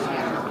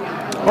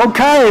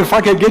Okay, if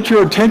I could get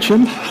your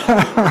attention.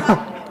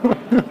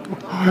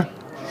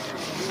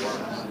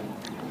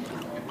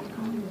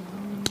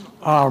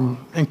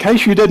 In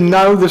case you didn't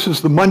know, this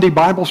is the Monday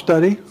Bible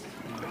study.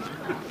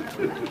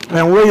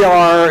 And we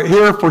are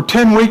here for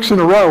 10 weeks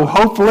in a row,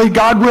 hopefully,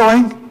 God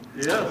willing.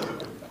 Yes.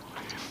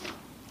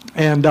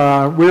 And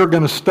we're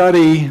going to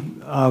study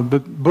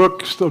the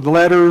books of the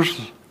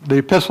letters, the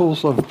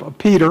epistles of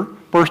Peter,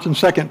 1st and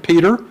 2nd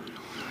Peter.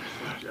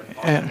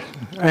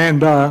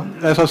 And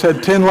as I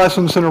said, 10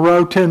 lessons in a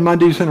row, 10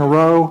 Mondays in a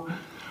row.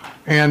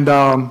 And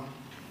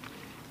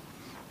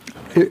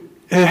it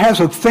has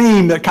a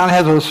theme that kind of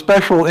has a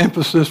special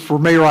emphasis for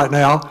me right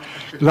now.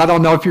 Because I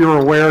don't know if you're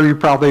aware, you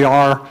probably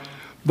are.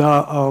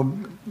 A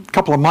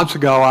couple of months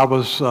ago, I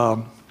was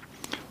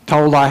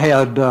told I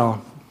had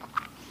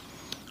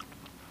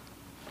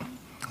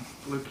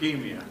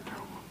leukemia.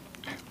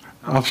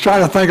 I was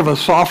trying to think of a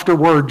softer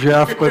word,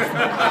 Jeff, but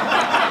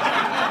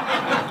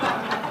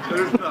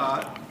There's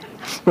not.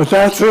 but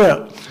that's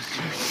it.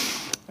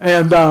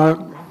 And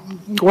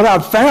what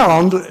I've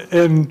found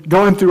in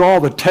going through all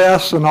the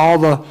tests and all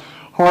the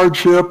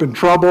hardship and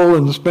trouble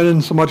and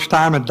spending so much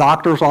time in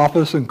doctor's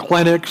office and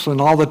clinics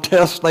and all the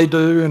tests they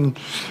do and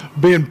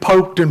being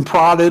poked and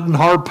prodded and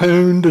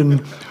harpooned and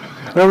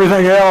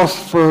everything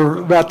else for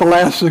about the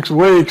last 6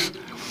 weeks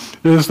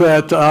is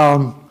that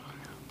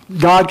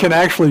God can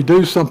actually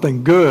do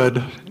something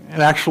good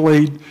and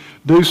actually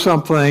do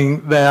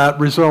something that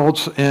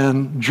results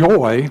in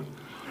joy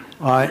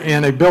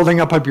and a building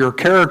up of your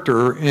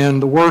character in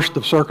the worst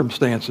of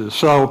circumstances.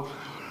 So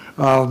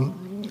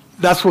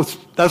that's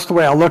the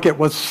way I look at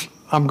what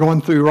I'm going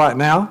through right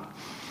now,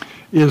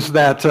 is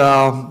that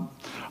I'm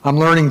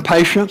learning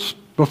patience.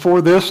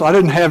 Before this, I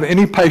didn't have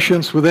any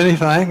patience with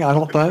anything, I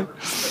don't think.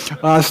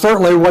 I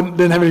certainly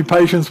didn't have any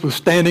patience with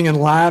standing in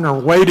line or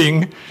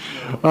waiting.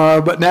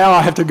 But now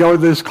I have to go to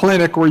this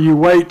clinic where you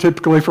wait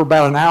typically for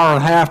about an hour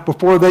and a half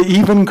before they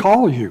even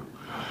call you.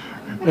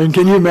 And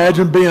can you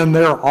imagine being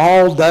there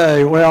all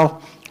day?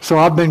 Well, so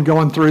I've been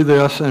going through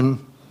this, and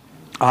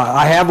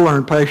I have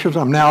learned patience.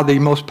 I'm now the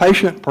most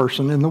patient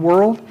person in the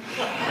world.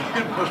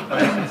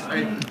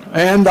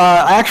 And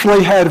I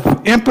actually had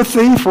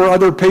empathy for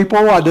other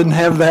people. I didn't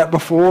have that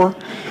before.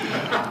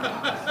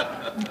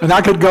 And I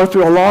could go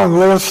through a long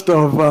list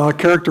of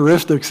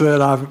characteristics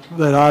that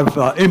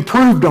I've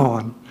improved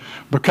on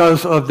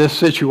because of this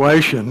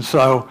situation.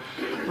 So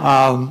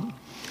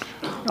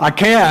I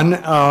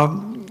can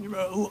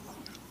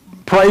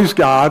praise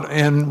God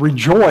and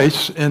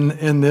rejoice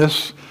in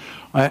this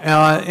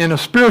in a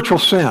spiritual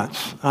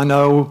sense. I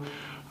know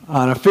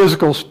in a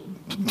physical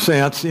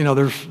sense,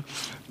 there's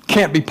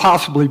can't be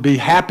possibly be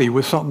happy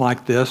with something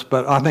like this,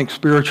 but I think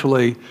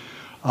spiritually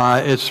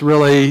it's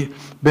really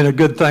been a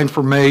good thing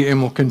for me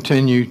and will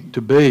continue to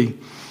be.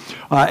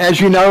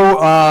 As you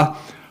know,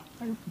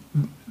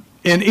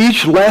 in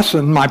each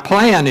lesson, my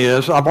plan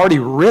is, I've already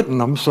written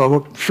them,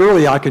 so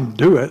surely I can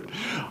do it,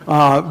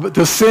 but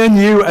to send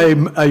you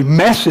a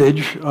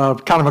message,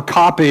 kind of a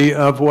copy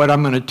of what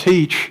I'm going to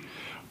teach,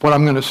 what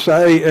I'm going to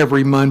say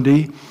every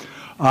Monday.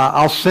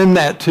 I'll send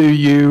that to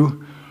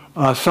you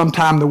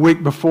sometime the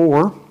week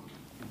before.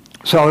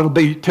 So it'll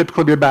be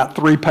typically about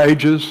 3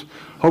 pages.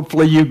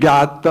 Hopefully you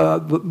got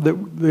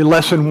the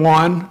lesson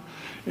 1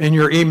 in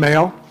your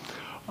email.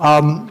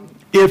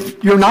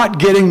 If you're not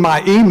getting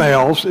my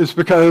emails, it's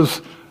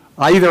because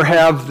I either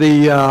have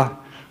the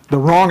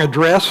wrong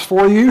address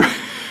for you,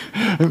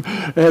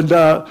 and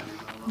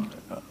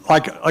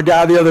like a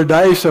guy the other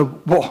day said,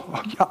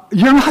 "Well,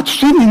 you're not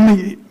sending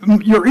me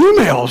your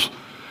emails."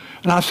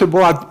 And I said,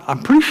 "Well,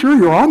 I'm pretty sure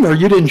you're on there.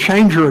 You didn't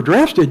change your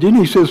address, did you?" And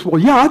he says,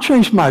 "Well, yeah, I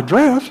changed my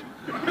address."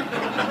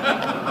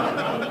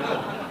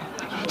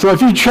 So if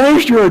you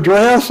changed your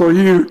address or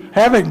you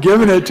haven't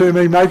given it to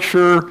me, make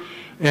sure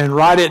and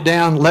write it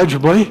down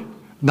legibly,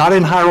 not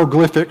in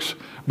hieroglyphics,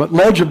 but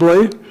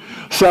legibly,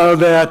 so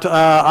that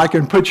I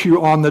can put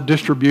you on the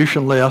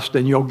distribution list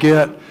and you'll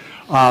get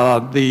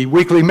the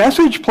weekly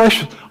message.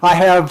 Plus, I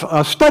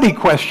have study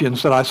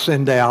questions that I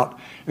send out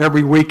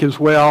every week as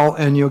well,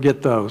 and you'll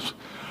get those.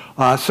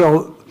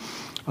 So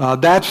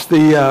that's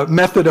the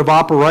method of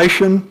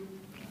operation.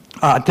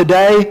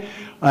 Today,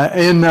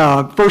 in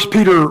 1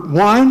 Peter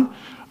 1,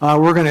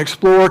 we're going to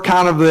explore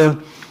kind of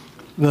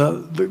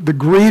the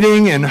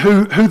greeting and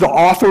who the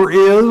author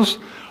is.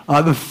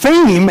 The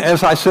theme,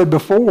 as I said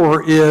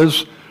before,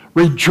 is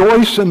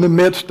rejoice in the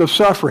midst of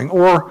suffering,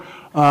 or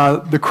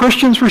the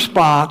Christian's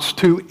response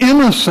to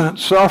innocent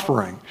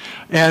suffering.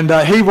 And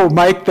he will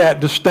make that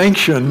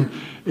distinction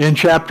in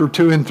chapter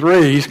 2 and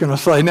 3. He's going to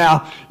say,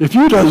 now, if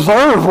you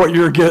deserve what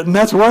you're getting,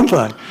 that's one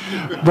thing.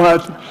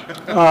 But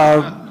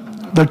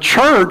the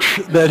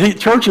churches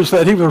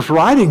that he was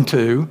writing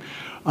to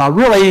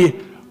really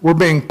were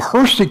being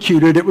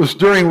persecuted. It was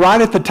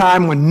right at the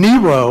time when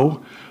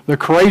Nero, the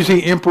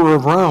crazy emperor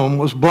of Rome,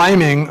 was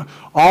blaming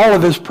all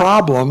of his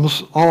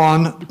problems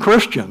on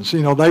Christians.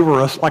 They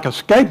were like a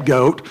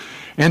scapegoat.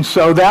 And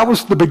so that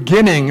was the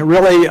beginning,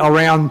 really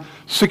around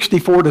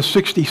 64 to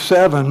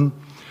 67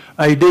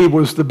 A.D.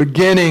 was the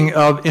beginning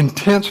of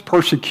intense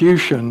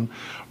persecution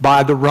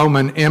by the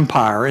Roman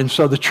Empire. And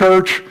so the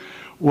church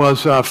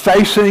was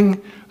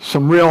facing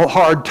some real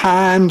hard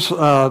times.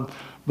 The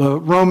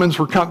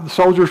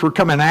soldiers were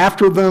coming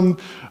after them.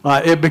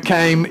 It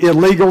became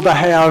illegal to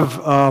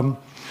have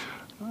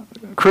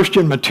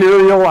Christian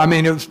material. I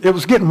mean, it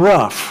was getting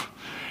rough.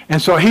 And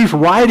so he's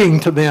writing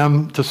to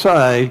them to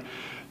say,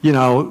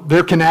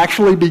 there can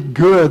actually be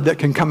good that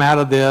can come out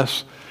of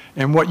this.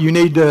 And what you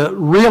need to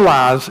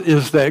realize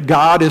is that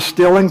God is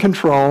still in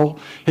control.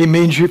 He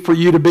means for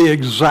you to be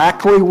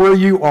exactly where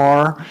you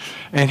are,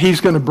 and he's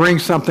going to bring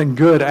something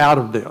good out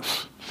of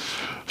this.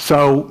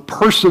 So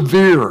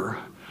persevere.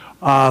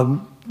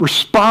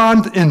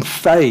 Respond in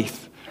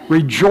faith.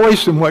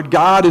 Rejoice in what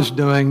God is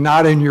doing,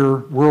 not in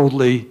your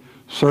worldly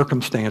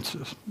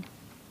circumstances.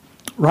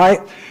 Right?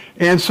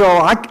 And so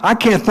I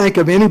can't think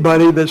of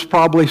anybody that's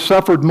probably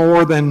suffered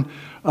more than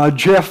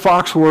Jeff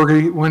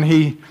Foxworthy when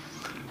he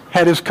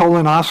had his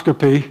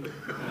colonoscopy.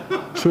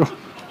 So,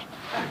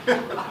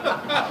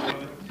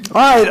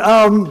 all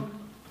right.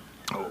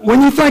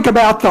 When you think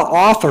about the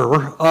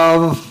author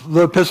of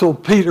the Epistle,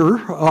 Peter,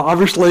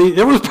 obviously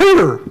it was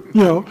Peter,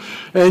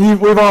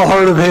 and we've all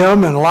heard of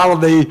him and a lot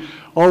of the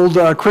old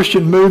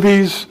Christian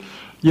movies.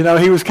 He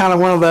was kind of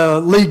one of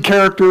the lead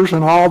characters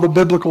in all the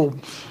biblical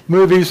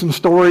movies and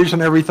stories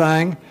and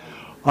everything.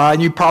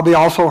 And you probably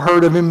also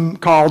heard of him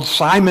called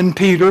Simon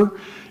Peter,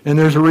 and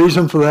there's a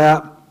reason for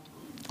that.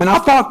 And I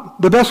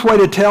thought the best way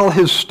to tell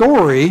his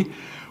story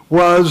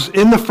was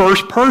in the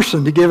first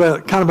person, to give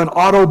a kind of an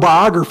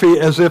autobiography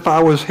as if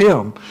I was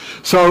him.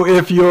 So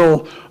if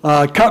you'll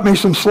cut me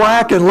some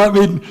slack and let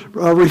me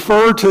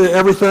refer to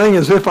everything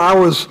as if I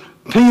was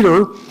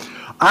Peter.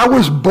 I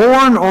was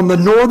born on the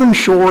northern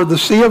shore of the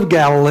Sea of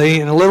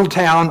Galilee in a little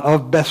town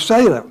of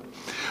Bethsaida.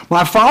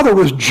 My father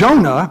was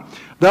Jonah,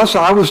 thus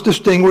I was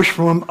distinguished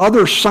from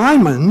other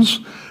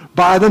Simons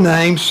by the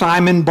name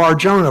Simon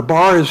Bar-Jonah.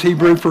 Bar is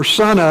Hebrew for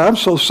son of,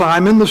 so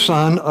Simon the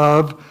son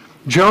of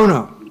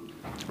Jonah.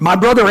 My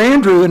brother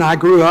Andrew and I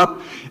grew up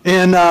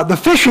in the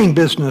fishing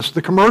business,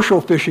 the commercial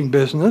fishing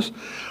business,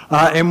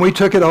 and we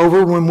took it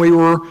over when we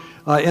were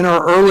in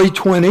our early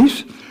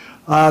 20s.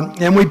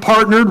 And we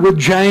partnered with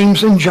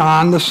James and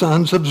John, the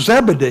sons of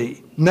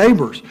Zebedee,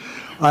 neighbors.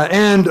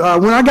 And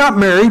when I got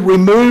married, we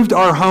moved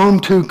our home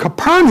to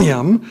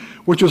Capernaum,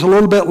 which was a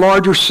little bit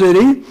larger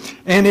city,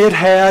 and it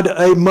had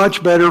a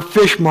much better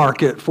fish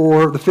market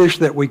for the fish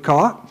that we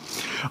caught.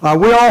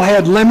 We all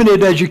had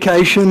limited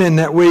education in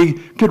that we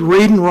could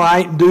read and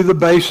write and do the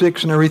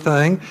basics and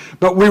everything,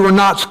 but we were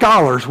not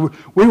scholars.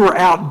 We were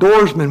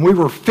outdoorsmen. We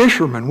were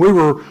fishermen. We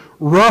were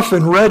rough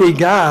and ready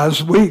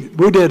guys. We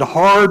did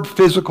hard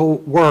physical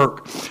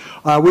work.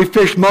 We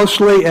fished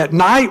mostly at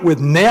night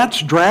with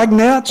nets, drag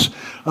nets,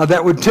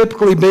 that would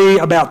typically be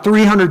about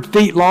 300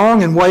 feet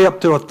long and weigh up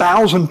to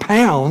 1,000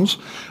 pounds.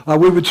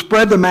 We would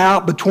spread them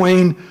out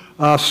between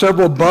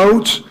several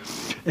boats,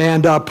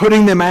 and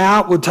putting them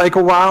out would take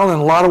a while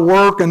and a lot of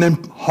work, and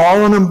then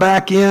hauling them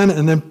back in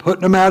and then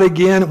putting them out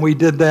again, and we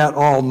did that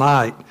all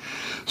night.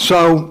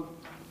 So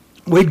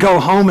we'd go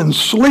home and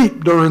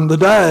sleep during the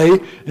day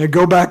and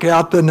go back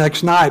out the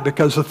next night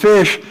because the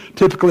fish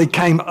typically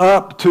came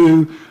up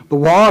to the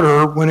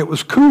water when it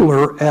was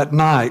cooler at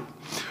night.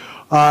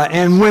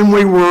 And when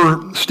we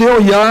were still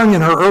young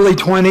in our early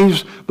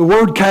 20s, the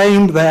word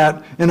came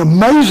that an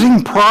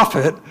amazing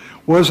prophet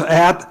was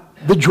at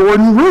the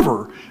Jordan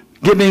River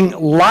giving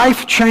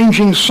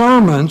life-changing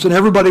sermons, and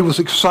everybody was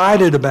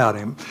excited about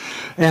him.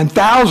 And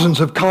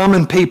thousands of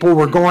common people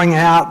were going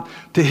out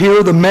to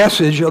hear the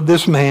message of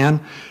this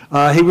man.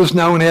 He was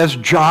known as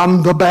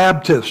John the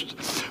Baptist,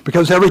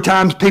 because every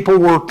time people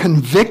were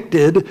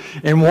convicted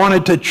and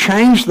wanted to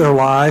change their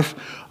life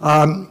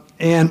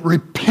and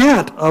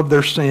repent of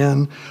their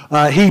sin,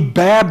 he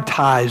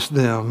baptized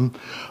them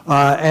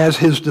as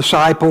his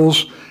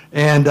disciples,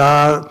 and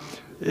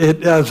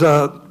it as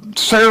a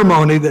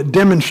ceremony that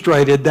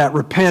demonstrated that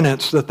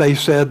repentance that they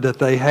said that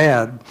they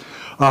had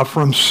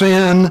from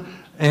sin.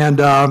 And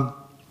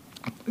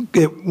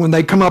when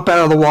they come up out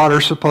of the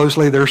water,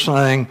 supposedly they're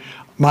saying,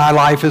 my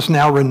life is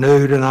now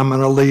renewed and I'm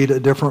going to lead a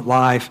different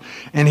life.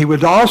 And he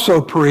would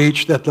also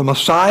preach that the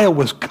Messiah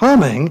was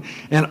coming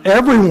and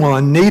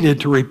everyone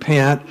needed to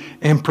repent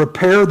and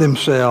prepare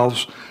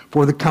themselves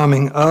for the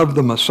coming of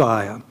the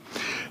Messiah.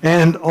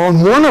 And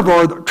on one of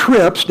our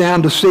trips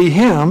down to see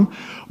him,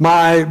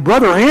 my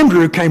brother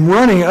Andrew came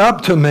running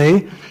up to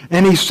me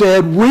and he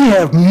said, we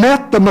have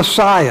met the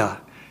Messiah.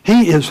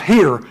 He is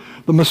here.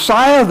 The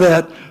Messiah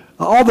that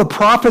all the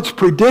prophets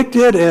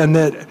predicted and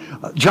that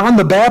John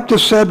the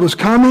Baptist said was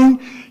coming,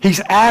 he's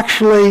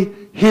actually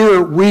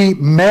here. We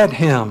met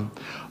him.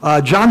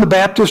 John the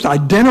Baptist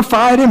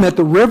identified him at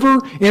the river,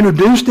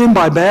 introduced him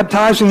by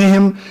baptizing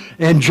him,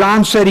 and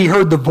John said he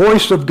heard the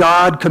voice of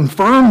God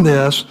confirm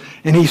this,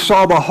 and he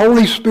saw the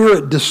Holy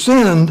Spirit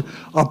descend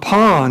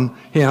upon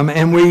him,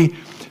 and we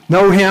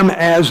know him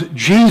as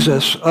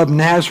Jesus of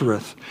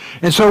Nazareth.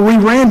 And so we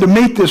ran to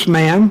meet this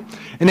man,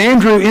 and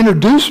Andrew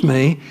introduced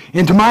me,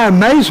 and to my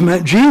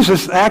amazement,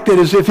 Jesus acted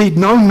as if he'd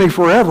known me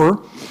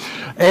forever.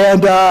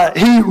 And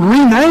he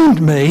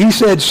renamed me. He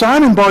said,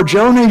 Simon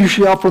Bar-Jonah, you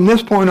shall from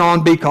this point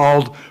on be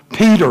called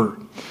Peter.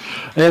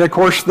 And of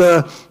course,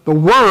 the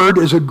word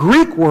is a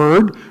Greek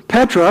word,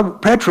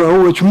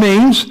 petro, which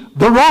means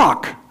the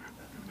rock.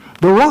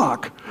 The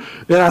rock.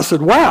 And I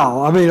said,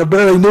 wow, I mean, I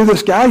barely knew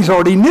this guy. He's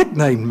already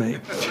nicknamed me.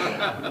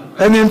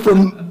 And then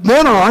from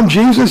then on,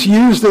 Jesus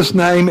used this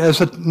name as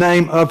a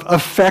name of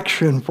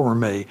affection for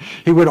me.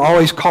 He would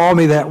always call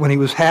me that when he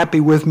was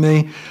happy with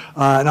me,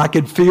 and I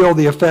could feel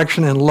the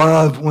affection and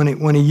love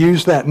when he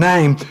used that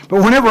name.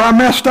 But whenever I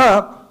messed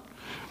up,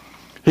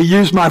 he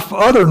used my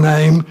other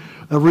name,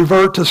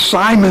 revert to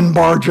Simon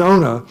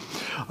Bar-Jonah,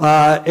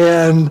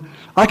 and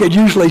I could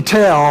usually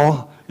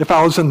tell if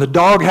I was in the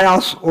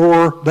doghouse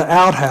or the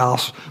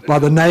outhouse by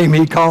the name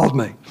he called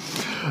me.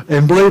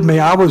 And believe me,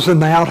 I was in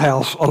the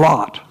outhouse a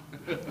lot.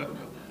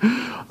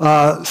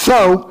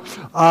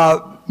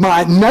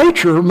 My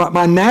nature,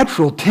 my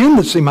natural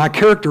tendency, my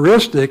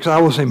characteristics,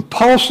 I was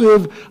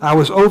impulsive, I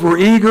was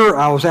overeager,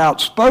 I was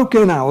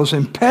outspoken, I was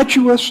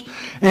impetuous,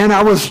 and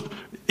I was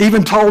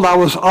even told I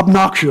was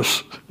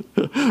obnoxious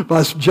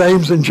by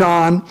James and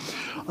John.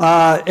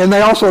 And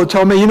they also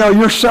told me,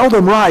 you're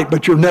seldom right,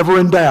 but you're never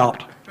in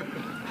doubt.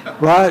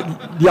 Right?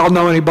 Y'all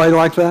know anybody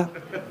like that?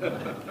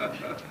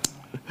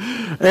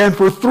 And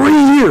for 3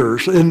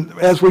 years, and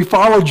as we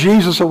followed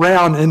Jesus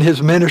around in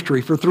his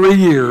ministry for 3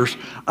 years,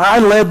 I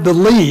led the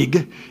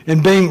league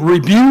in being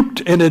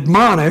rebuked and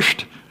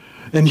admonished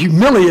and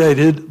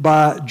humiliated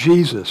by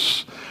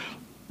Jesus.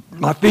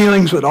 My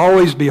feelings would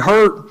always be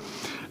hurt,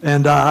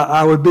 and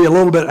I would be a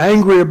little bit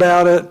angry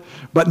about it.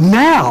 But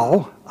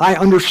now I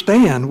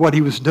understand what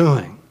he was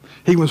doing.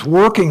 He was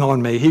working on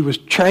me. He was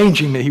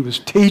changing me. He was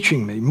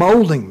teaching me,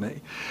 molding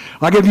me.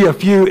 I'll give you a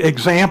few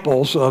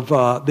examples of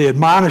the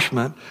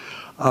admonishment.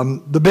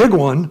 The big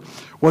one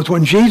was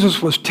when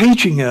Jesus was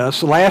teaching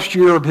us, the last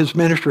year of his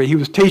ministry, he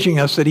was teaching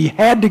us that he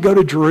had to go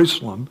to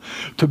Jerusalem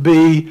to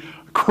be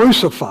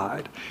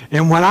crucified.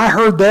 And when I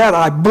heard that,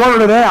 I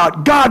blurted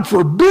out, God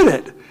forbid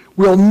it.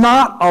 Will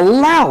not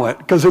allow it.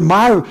 Because in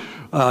my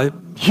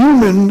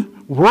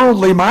human,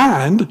 worldly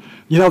mind,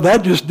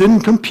 that just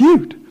didn't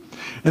compute.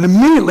 And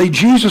immediately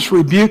Jesus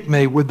rebuked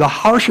me with the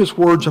harshest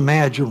words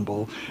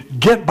imaginable.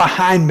 Get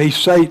behind me,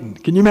 Satan.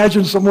 Can you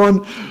imagine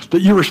someone that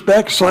you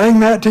respect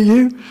saying that to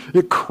you?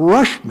 It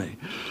crushed me.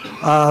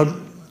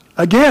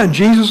 Again,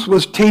 Jesus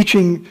was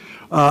teaching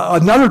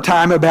another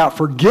time about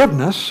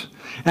forgiveness,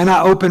 and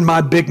I opened my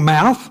big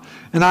mouth,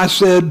 and I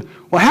said,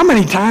 well, how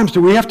many times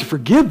do we have to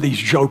forgive these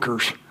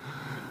jokers?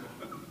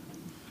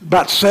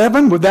 About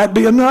 7? Would that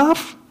be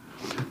enough?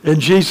 And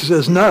Jesus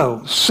says,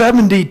 no,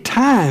 70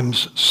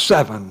 times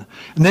 7.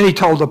 And then he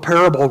told a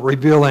parable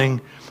revealing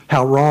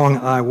how wrong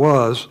I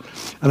was.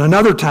 And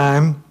another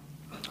time,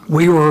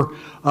 we were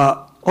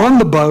on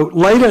the boat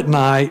late at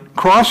night,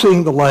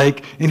 crossing the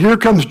lake, and here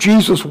comes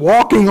Jesus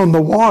walking on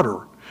the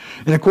water.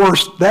 And of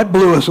course, that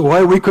blew us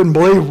away. We couldn't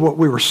believe what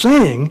we were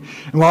seeing.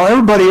 And while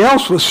everybody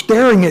else was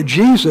staring at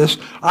Jesus,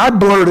 I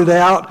blurted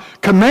out,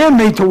 command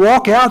me to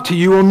walk out to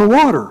you on the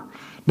water.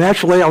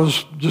 Naturally, I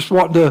was just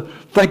wanting to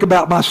think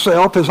about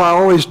myself, as I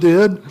always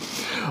did.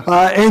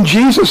 And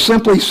Jesus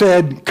simply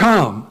said,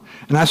 come.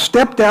 And I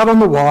stepped out on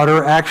the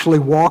water, actually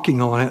walking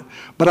on it.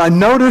 But I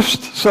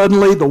noticed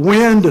suddenly the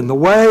wind and the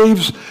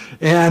waves,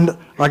 and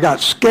I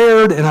got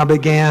scared, and I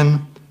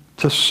began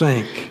to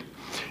sink.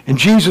 And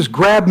Jesus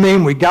grabbed me,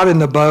 and we got in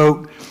the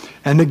boat.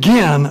 And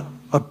again,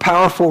 a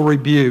powerful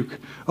rebuke.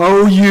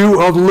 Oh,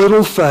 you of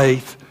little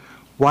faith,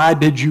 why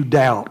did you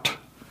doubt?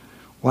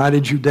 Why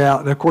did you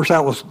doubt? And of course,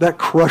 that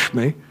crushed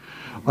me.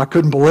 I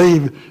couldn't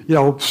believe,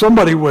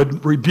 somebody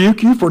would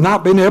rebuke you for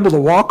not being able to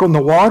walk on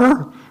the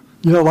water.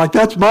 Like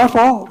that's my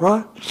fault,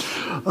 right?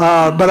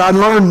 But I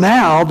learned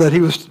now that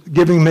he was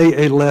giving me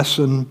a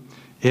lesson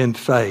in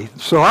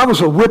faith. So I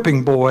was a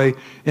whipping boy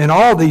in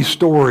all these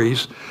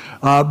stories.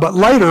 But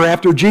later,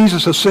 after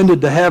Jesus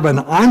ascended to heaven,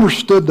 I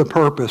understood the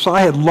purpose.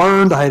 I had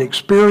learned, I had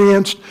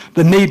experienced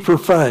the need for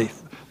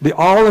faith, the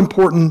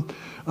all-important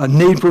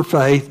need for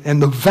faith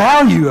and the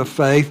value of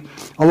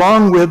faith,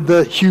 along with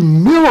the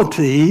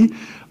humility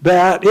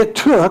that it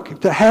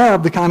took to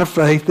have the kind of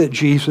faith that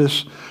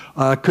Jesus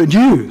could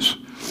use.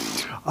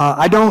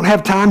 I don't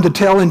have time to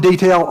tell in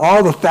detail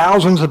all the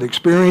thousands of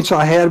experience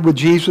I had with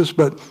Jesus,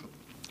 but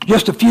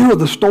just a few of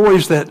the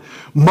stories that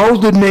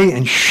molded me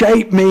and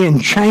shaped me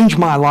and changed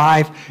my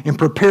life and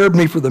prepared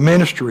me for the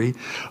ministry.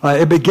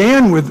 It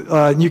began with,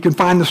 you can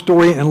find the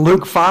story in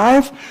Luke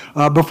 5.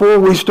 Before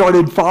we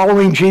started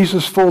following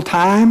Jesus full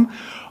time,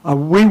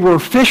 we were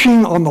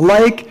fishing on the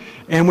lake,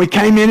 and we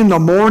came in the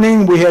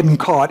morning. We hadn't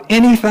caught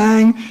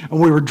anything, and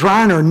we were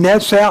drying our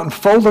nets out and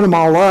folding them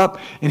all up.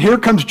 And here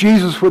comes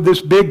Jesus with this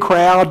big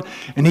crowd,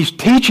 and he's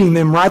teaching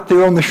them right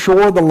there on the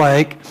shore of the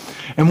lake.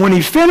 And when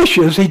he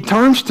finishes, he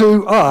turns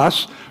to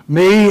us,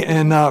 me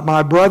and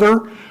my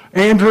brother,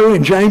 Andrew,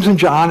 and James and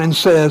John, and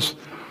says,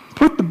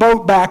 put the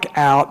boat back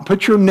out,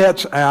 put your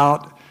nets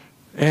out,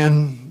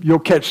 and you'll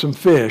catch some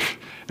fish.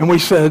 And we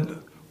said,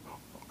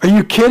 are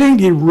you kidding?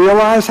 Do you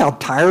realize how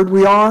tired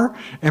we are?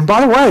 And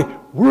by the way,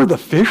 we're the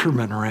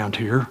fishermen around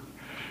here.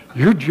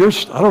 You're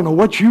just, I don't know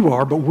what you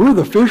are, but we're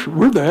the fish,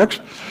 we're the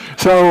experts.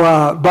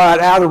 So, but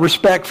out of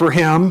respect for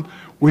him,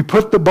 we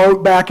put the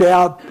boat back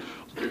out,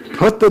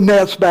 put the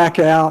nets back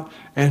out,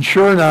 and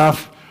sure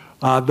enough,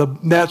 the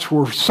nets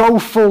were so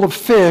full of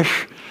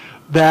fish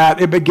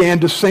that it began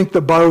to sink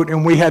the boat,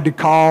 and we had to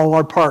call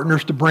our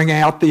partners to bring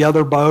out the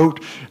other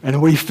boat, and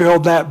we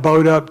filled that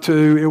boat up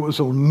too. It was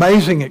an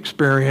amazing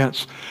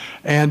experience.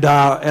 And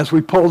as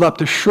we pulled up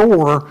to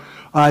shore,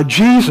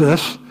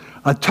 Jesus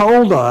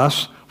told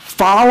us,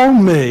 "Follow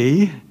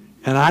me,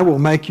 and I will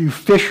make you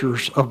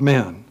fishers of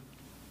men."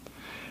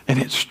 And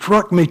it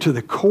struck me to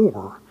the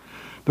core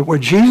that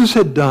what Jesus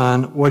had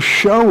done was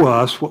show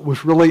us what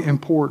was really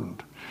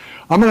important.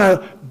 I'm going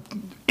to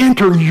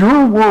enter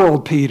your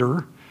world,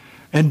 Peter,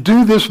 and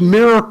do this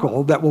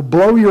miracle that will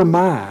blow your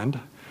mind,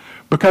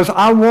 because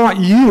I want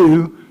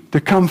you to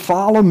come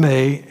follow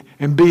me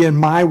and be in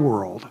my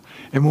world.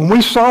 And when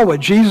we saw what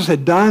Jesus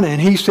had done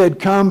and he said,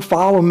 "Come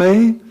follow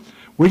me,"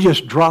 we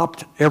just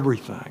dropped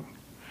everything.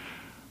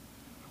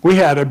 We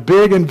had a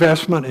big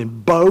investment in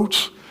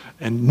boats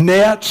and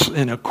nets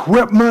and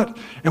equipment,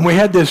 and we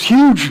had this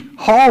huge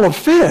haul of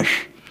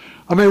fish.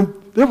 I mean,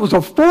 there was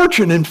a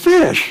fortune in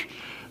fish.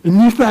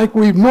 And you think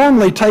we'd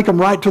normally take them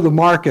right to the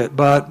market,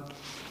 but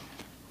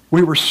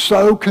we were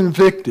so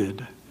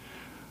convicted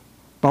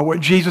by what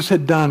Jesus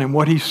had done and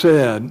what he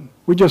said,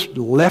 we just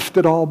left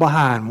it all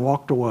behind,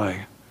 walked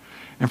away.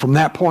 And from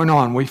that point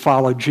on, we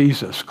followed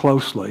Jesus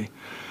closely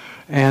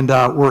and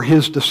were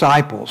his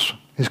disciples,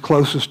 his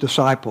closest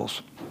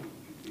disciples.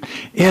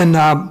 In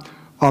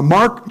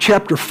Mark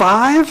chapter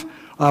 5,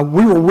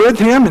 we were with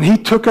him, and he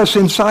took us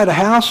inside a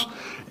house,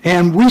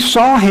 and we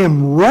saw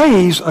him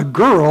raise a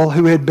girl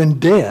who had been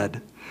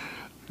dead.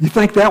 You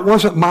think that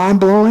wasn't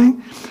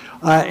mind-blowing?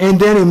 And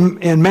then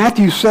in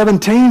Matthew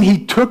 17, he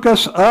took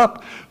us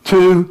up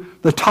to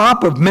the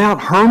top of Mount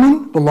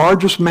Hermon, the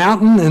largest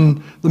mountain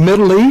in the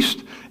Middle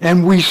East,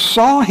 and we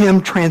saw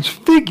him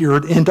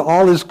transfigured into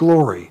all his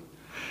glory.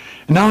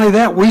 And not only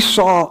that, we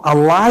saw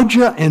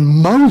Elijah and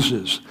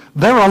Moses.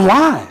 They're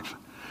alive.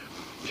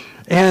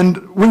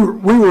 And we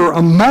were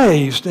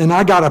amazed, and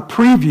I got a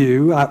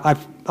preview.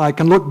 I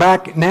can look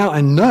back now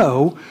and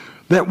know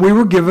that we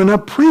were given a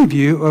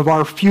preview of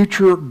our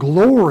future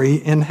glory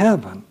in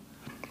heaven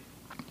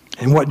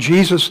and what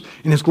Jesus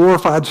in his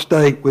glorified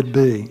state would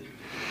be.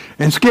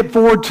 And skip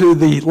forward to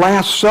the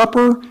Last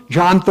Supper,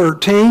 John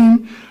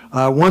 13.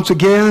 Once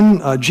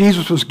again,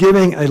 Jesus was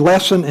giving a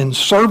lesson in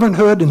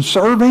servanthood and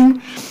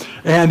serving,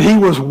 and he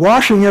was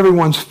washing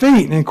everyone's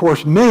feet. And of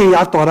course,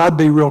 I thought I'd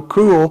be real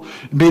cool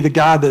and be the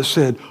guy that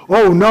said,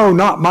 "Oh, no,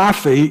 not my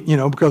feet,"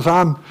 because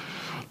I'm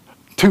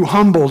too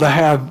humble to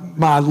have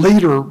my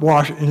leader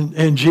wash.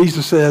 And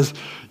Jesus says,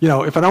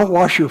 "If I don't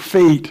wash your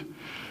feet,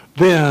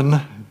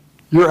 then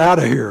you're out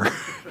of here."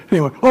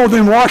 Anyway,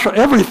 then wash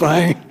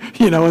everything,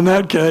 in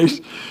that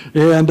case.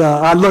 And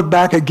I look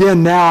back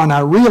again now and I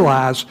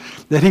realize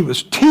that he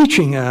was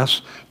teaching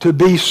us to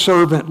be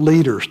servant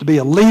leaders. To be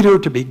a leader,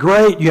 to be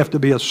great, you have to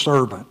be a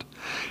servant.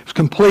 It's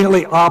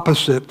completely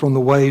opposite from the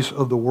ways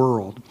of the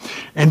world.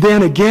 And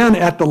then again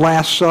at the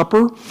Last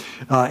Supper,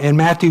 in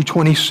Matthew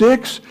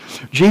 26,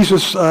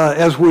 Jesus,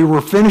 as we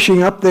were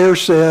finishing up there,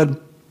 said,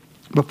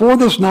 "Before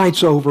this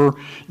night's over,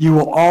 you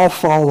will all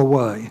fall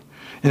away."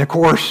 And of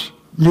course,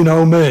 you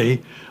know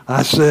me,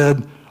 I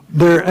said,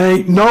 "There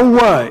ain't no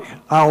way.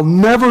 I'll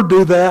never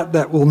do that.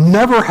 That will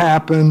never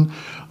happen.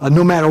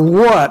 No matter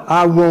what,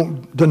 I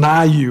won't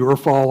deny you or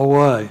fall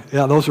away."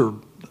 Yeah, those are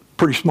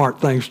pretty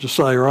smart things to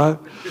say, right?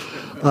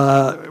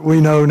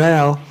 We know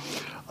now.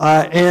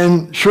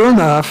 And sure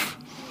enough,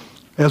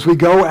 as we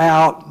go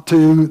out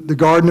to the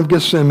Garden of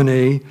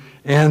Gethsemane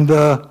and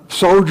the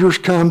soldiers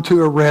come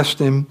to arrest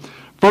him,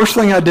 first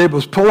thing I did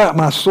was pull out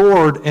my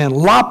sword and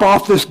lop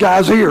off this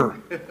guy's ear.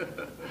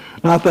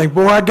 And I think,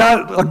 boy, I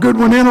got a good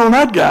one in on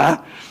that guy.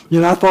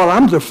 I thought,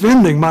 I'm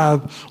defending my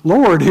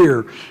Lord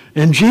here.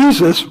 And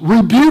Jesus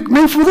rebuked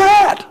me for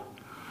that.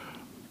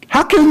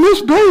 How can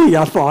this be?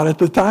 I thought at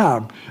the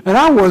time. And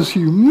I was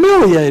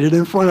humiliated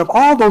in front of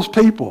all those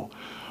people,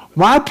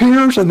 my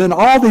peers, and then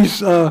all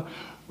these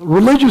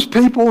religious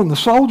people and the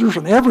soldiers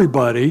and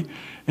everybody.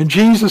 And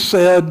Jesus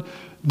said,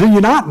 "Do you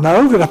not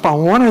know that if I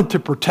wanted to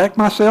protect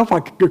myself,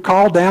 I could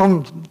call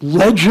down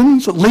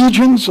legions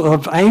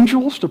of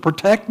angels to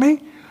protect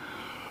me?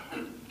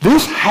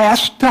 This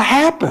has to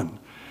happen."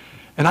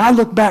 And I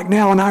look back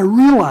now and I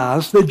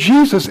realize that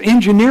Jesus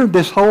engineered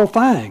this whole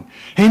thing.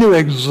 He knew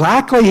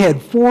exactly, he had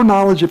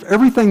foreknowledge of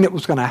everything that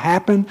was going to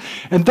happen.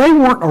 And they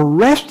weren't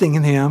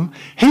arresting him.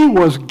 He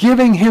was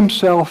giving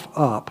himself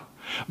up.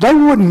 They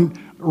wouldn't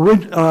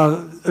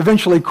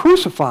eventually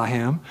crucify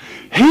him.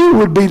 He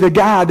would be the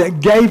guy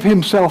that gave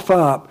himself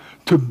up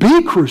to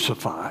be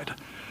crucified,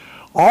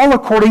 all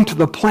according to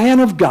the plan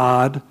of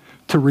God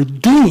to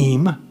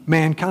redeem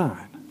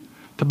mankind,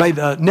 to be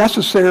the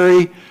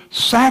necessary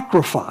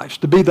sacrifice,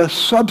 to be the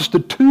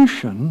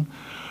substitution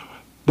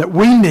that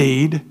we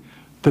need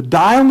to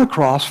die on the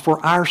cross for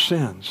our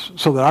sins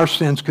so that our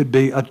sins could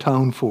be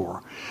atoned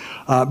for.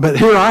 But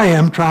here I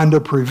am trying to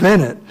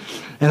prevent it.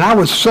 And I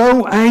was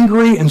so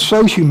angry and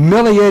so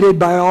humiliated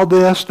by all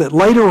this that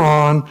later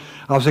on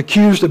I was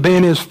accused of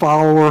being his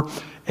follower,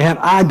 and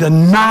I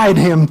denied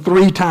him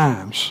 3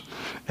 times.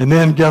 And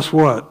then guess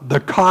what? The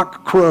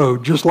cock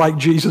crowed, just like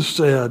Jesus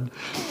said.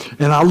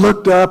 And I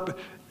looked up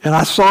and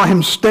I saw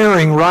him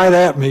staring right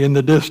at me in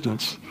the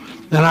distance.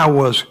 And I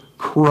was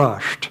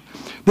crushed.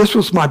 This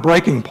was my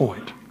breaking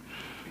point.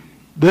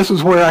 This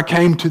is where I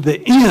came to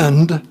the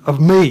end of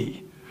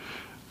me,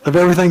 of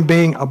everything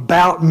being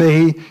about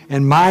me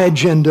and my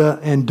agenda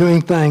and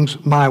doing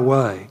things my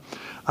way.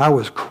 I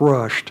was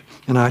crushed,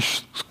 and I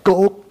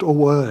skulked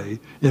away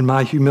in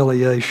my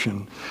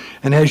humiliation.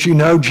 And as you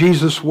know,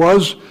 Jesus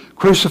was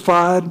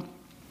crucified,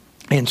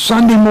 and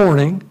Sunday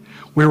morning,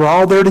 we were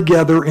all there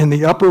together in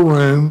the upper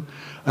room,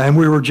 and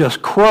we were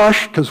just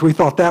crushed because we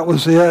thought that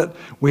was it.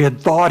 We had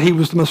thought he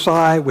was the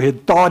Messiah. We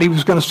had thought he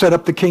was going to set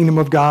up the kingdom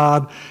of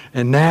God,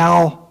 and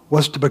now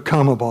what's to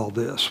become of all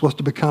this? What's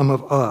to become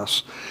of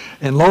us?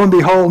 And lo and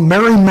behold,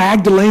 Mary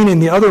Magdalene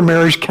and the other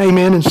Marys came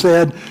in and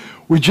said,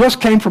 we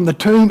just came from the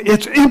tomb.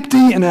 It's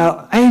empty, and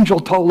an angel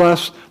told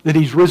us that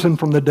he's risen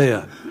from the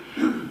dead.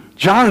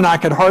 John and I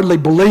could hardly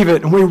believe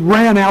it, and we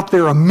ran out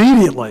there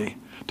immediately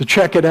to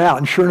check it out.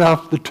 And sure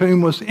enough, the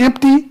tomb was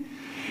empty.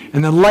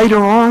 And then later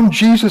on,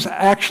 Jesus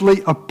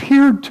actually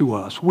appeared to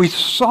us. We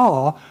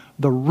saw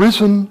the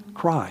risen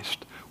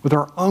Christ with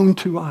our own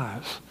 2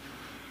 eyes.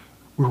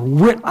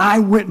 We're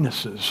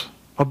eyewitnesses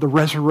of the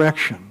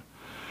resurrection.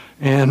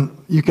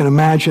 And you can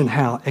imagine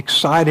how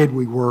excited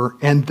we were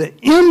and the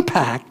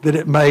impact that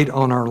it made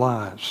on our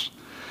lives.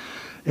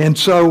 And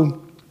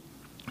so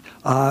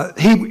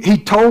he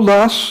told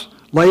us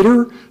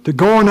later to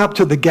go on up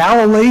to the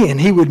Galilee,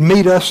 and he would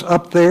meet us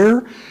up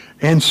there.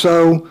 And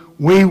so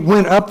we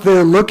went up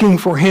there looking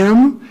for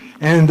him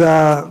and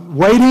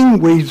waiting.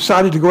 We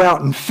decided to go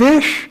out and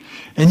fish.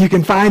 And you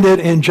can find it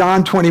in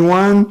John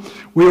 21.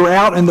 We were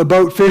out in the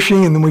boat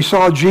fishing, and then we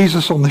saw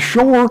Jesus on the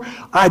shore.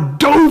 I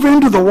dove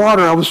into the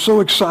water. I was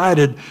so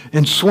excited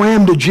and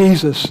swam to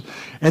Jesus.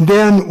 And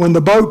then when the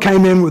boat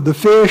came in with the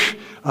fish,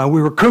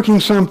 we were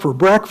cooking some for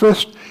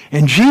breakfast.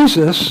 And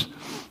Jesus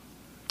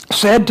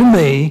said to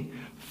me,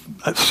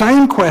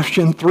 same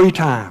question 3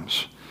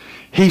 times.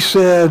 He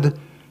said,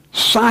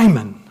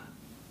 Simon,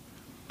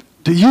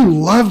 do you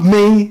love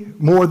me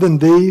more than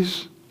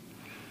these?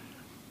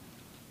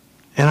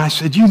 And I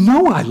said, you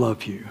know I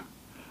love you.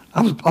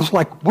 I was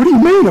like, what do you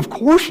mean? Of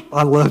course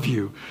I love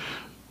you.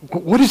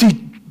 What is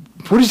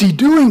he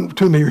doing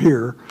to me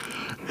here?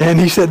 And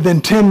he said,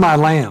 then tend my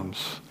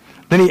lambs.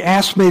 Then he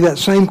asked me that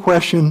same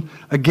question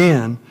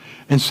again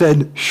and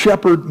said,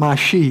 shepherd my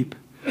sheep.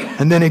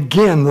 And then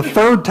again, the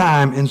 3rd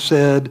time, and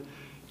said,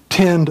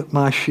 tend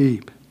my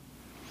sheep.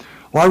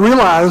 Well, I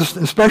realized,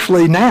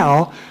 especially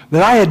now,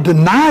 that I had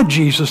denied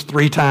Jesus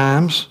 3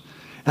 times,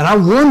 and I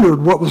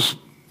wondered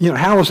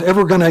how I was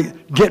ever going to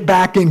get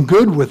back in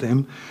good with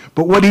him.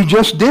 But what he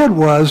just did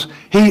was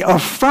he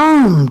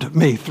affirmed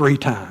me 3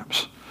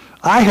 times.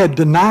 I had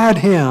denied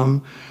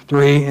him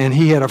 3, and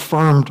he had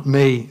affirmed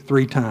me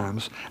 3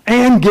 times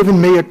and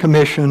given me a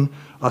commission,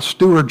 a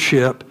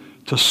stewardship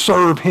to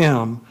serve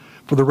him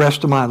for the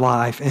rest of my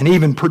life, and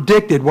even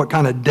predicted what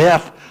kind of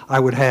death I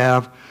would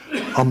have,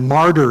 a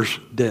martyr's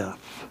death.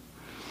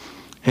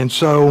 And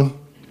so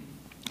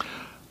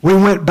we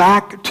went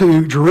back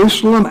to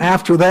Jerusalem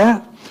after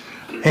that.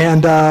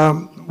 And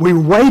we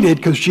waited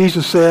because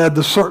Jesus said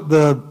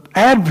the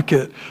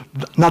advocate,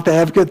 not the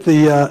advocate,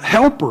 the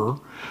helper,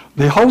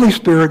 the Holy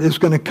Spirit is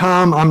going to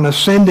come. I'm going to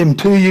send him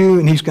to you,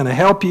 and he's going to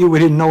help you. We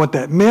didn't know what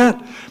that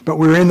meant, but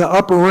we were in the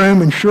upper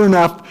room, and sure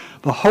enough,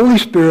 the Holy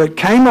Spirit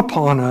came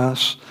upon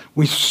us.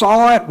 We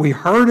saw it, we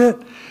heard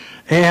it,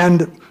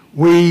 and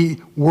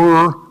we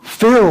were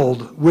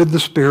filled with the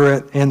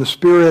Spirit, and the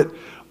Spirit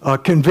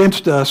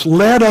convinced us,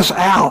 led us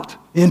out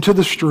into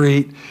the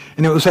street,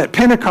 and it was at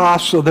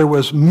Pentecost, so there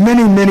was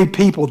many, many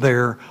people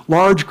there,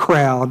 large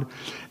crowd,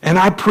 and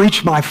I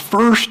preached my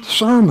first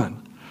sermon.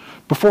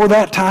 Before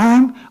that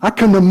time, I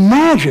couldn't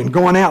imagine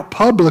going out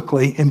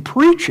publicly and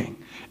preaching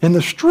in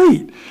the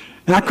street,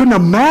 and I couldn't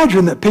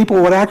imagine that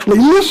people would actually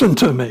listen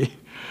to me,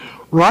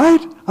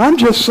 right? I'm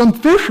just some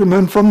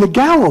fisherman from the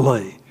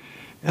Galilee,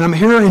 and I'm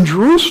here in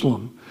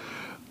Jerusalem.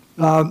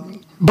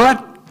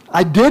 But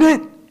I did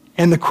it,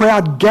 and the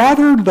crowd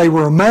gathered. They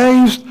were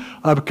amazed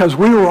because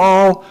we were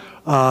all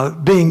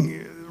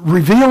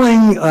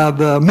revealing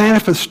the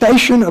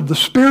manifestation of the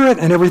Spirit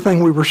and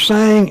everything we were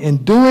saying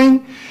and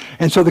doing.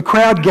 And so the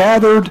crowd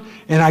gathered,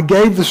 and I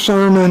gave the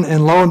sermon,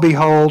 and lo and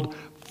behold,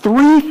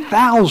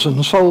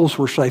 3,000 souls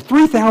were saved.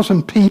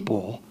 3,000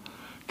 people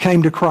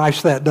came to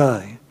Christ that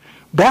day.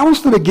 That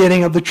was the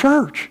beginning of the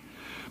church.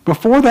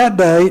 Before that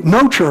day,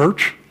 no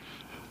church,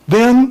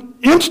 then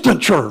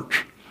instant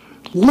church.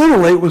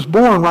 Literally, it was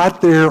born right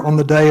there on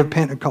the day of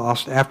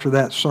Pentecost after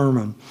that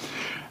sermon.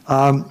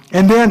 And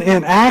then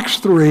in Acts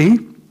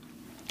 3,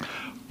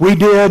 we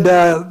did,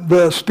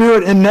 the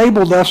Spirit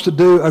enabled us to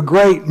do a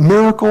great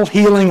miracle,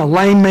 healing a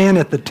lame man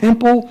at the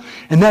temple,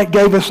 and that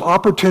gave us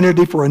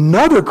opportunity for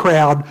another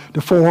crowd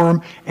to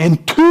form,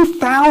 and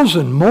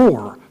 2,000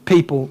 more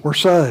people were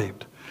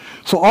saved.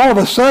 So all of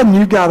a sudden,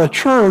 you've got a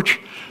church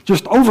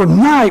just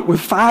overnight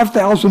with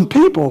 5,000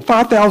 people,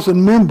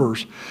 5,000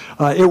 members.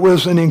 It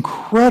was an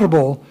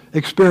incredible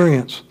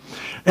experience.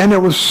 And there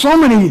was so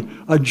many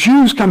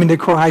Jews coming to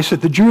Christ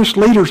that the Jewish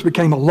leaders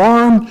became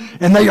alarmed,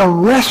 and they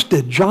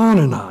arrested John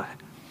and I.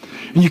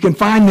 And you can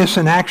find this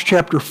in Acts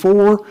chapter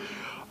 4.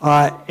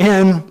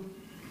 And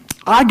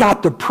I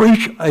got to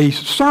preach a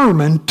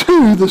sermon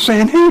to the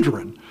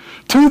Sanhedrin,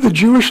 to the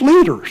Jewish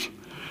leaders.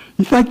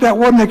 You think that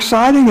wasn't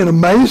exciting and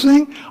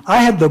amazing? I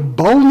had the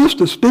boldness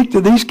to speak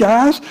to these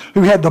guys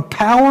who had the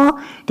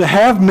power to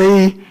have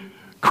me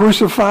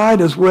crucified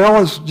as well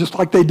as just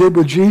like they did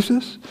with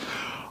Jesus.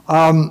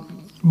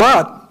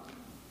 But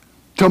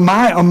to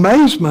my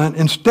amazement,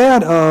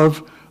 instead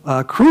of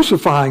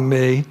crucifying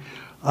me,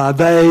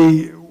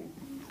 they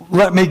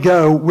let me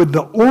go with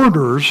the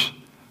orders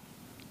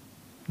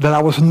that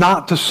I was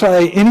not to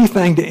say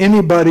anything to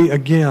anybody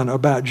again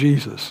about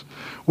Jesus.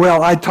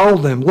 Well, I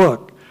told them,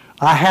 look,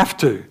 I have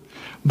to.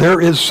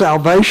 There is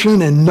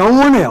salvation in no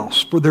one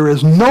else, for there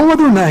is no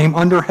other name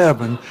under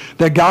heaven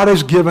that God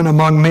has given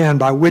among men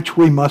by which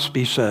we must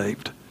be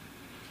saved.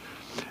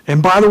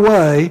 And by the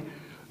way,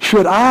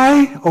 should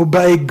I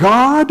obey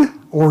God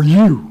or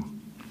you?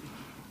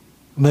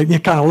 And they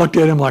kind of looked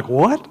at him like,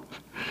 what?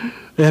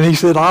 And he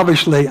said,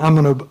 obviously, I'm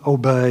going to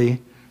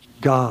obey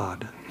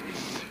God.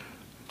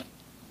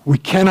 We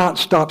cannot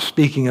stop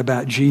speaking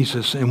about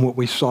Jesus and what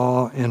we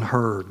saw and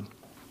heard.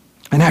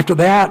 And after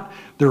that,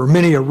 there were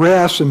many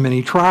arrests and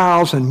many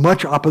trials and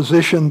much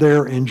opposition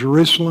there in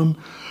Jerusalem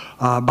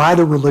by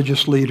the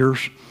religious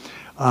leaders.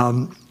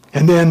 And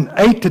then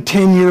 8 to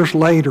 10 years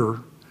later,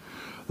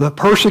 the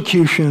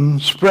persecution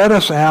spread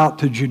us out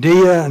to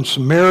Judea and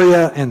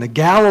Samaria and the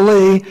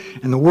Galilee,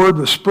 and the word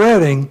was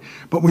spreading,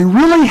 but we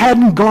really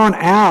hadn't gone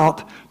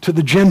out to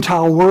the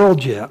Gentile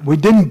world yet. We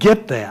didn't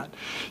get that.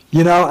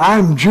 You know,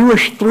 I'm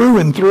Jewish through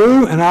and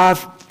through, and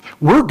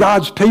we're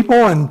God's people,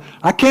 and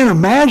I can't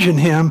imagine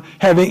him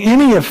having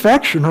any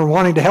affection or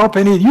wanting to help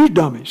any of you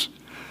dummies,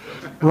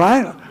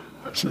 right?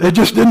 It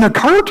just didn't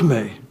occur to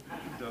me.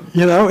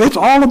 You know, it's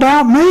all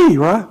about me,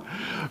 right?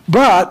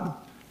 But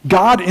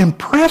God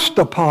impressed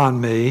upon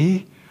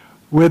me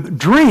with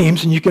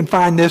dreams, and you can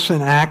find this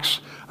in Acts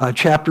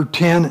chapter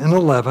 10 and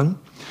 11,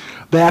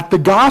 that the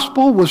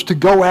gospel was to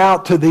go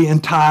out to the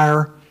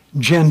entire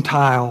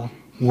Gentile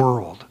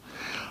world.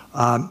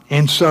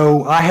 And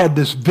so I had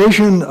this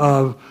vision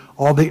of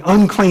all the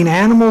unclean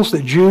animals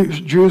that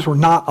Jews were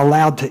not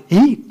allowed to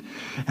eat.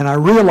 And I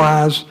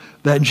realized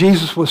that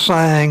Jesus was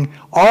saying,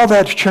 all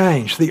that's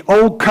changed. The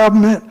old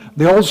covenant,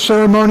 the old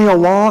ceremonial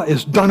law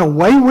is done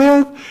away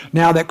with.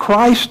 Now that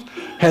Christ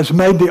has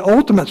made the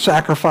ultimate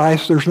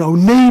sacrifice, there's no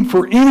need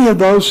for any of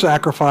those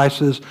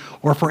sacrifices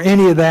or for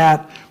any of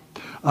that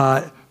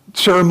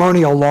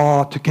ceremonial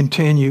law to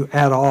continue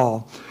at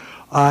all.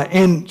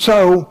 And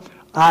so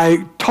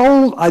I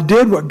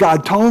did what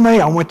God told me.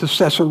 I went to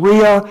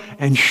Caesarea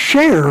and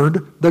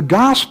shared the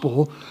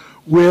gospel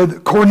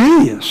with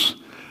Cornelius,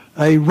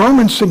 a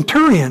Roman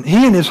centurion,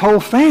 he and his whole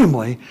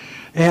family.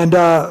 And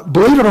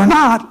believe it or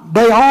not,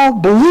 they all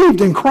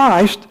believed in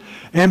Christ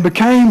and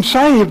became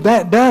saved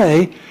that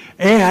day.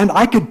 And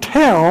I could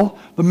tell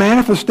the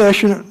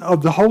manifestation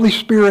of the Holy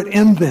Spirit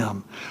in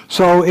them.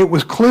 So it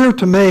was clear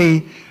to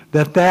me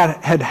that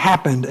that had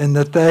happened and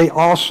that they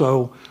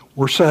also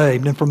were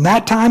saved. And from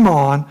that time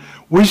on,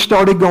 we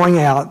started going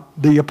out,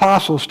 the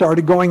apostles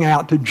started going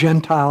out to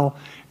Gentile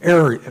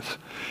areas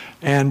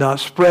and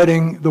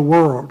spreading the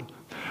word.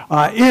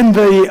 In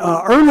the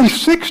early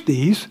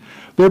 60s,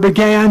 there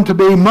began to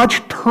be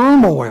much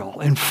turmoil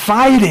and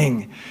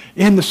fighting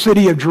in the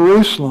city of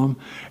Jerusalem.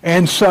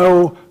 And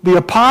so the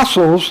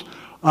apostles,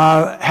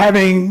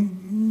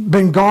 having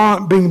been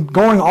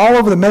going all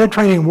over the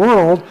Mediterranean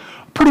world,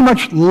 pretty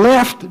much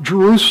left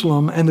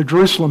Jerusalem and the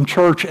Jerusalem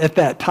church at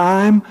that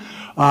time.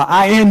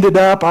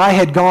 I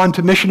had gone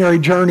to missionary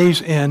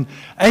journeys in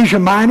Asia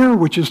Minor,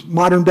 which is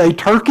modern-day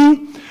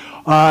Turkey,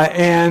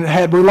 and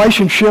had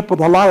relationship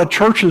with a lot of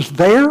churches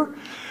there.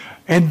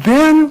 And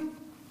then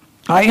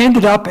I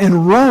ended up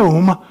in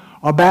Rome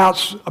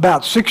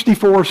about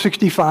 64,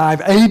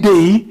 65 AD,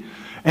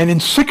 and in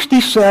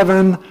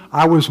 67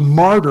 I was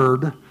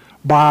martyred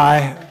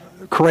by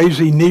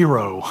crazy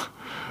Nero.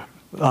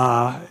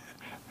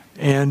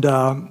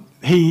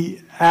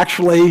 He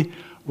actually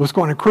was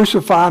going to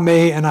crucify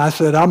me, and I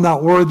said, I'm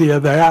not worthy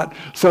of that.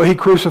 So he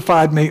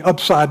crucified me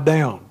upside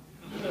down,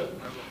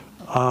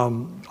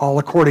 all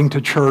according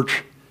to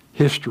church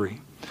history.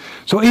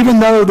 So even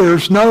though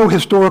there's no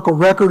historical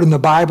record in the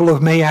Bible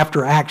of me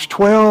after Acts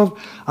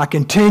 12, I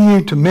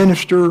continued to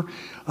minister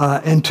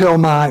until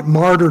my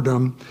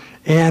martyrdom.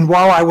 And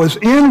while I was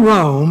in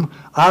Rome,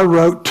 I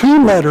wrote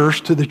 2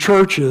 letters to the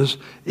churches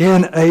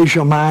in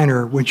Asia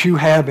Minor, which you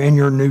have in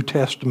your New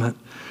Testament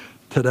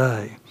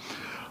today.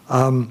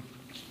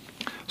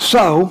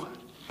 So,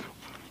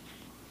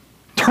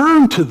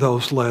 turn to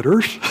those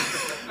letters,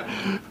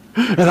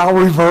 and I'll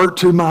revert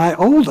to my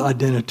old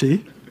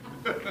identity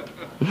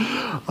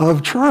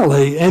of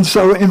Charlie. And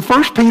so in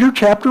 1 Peter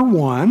chapter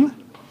 1,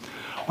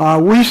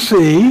 we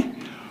see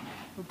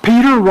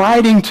Peter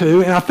writing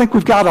to, and I think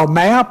we've got a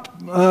map,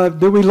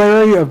 do we,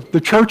 Larry, of the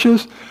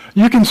churches?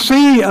 You can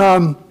see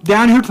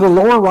down here to the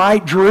lower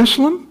right,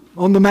 Jerusalem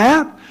on the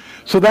map.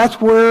 So that's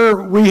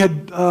where we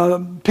had,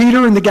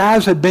 Peter and the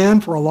guys had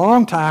been for a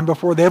long time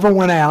before they ever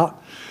went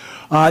out.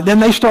 Then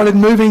they started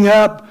moving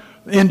up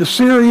into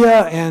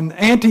Syria and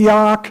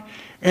Antioch,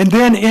 and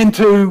then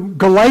into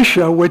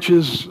Galatia, which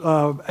is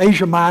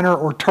Asia Minor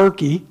or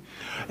Turkey.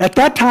 At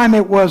that time,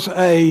 it was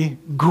a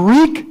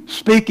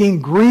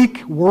Greek-speaking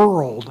Greek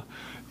world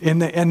in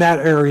that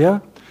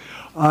area.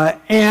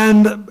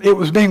 And it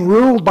was being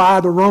ruled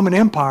by the Roman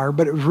Empire,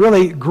 but it was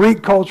really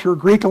Greek culture,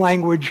 Greek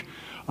language,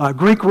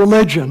 Greek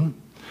religion.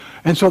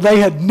 And so they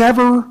had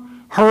never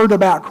heard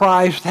about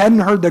Christ, hadn't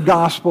heard the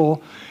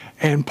gospel.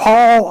 And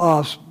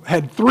Paul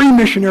had 3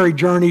 missionary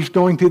journeys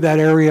going through that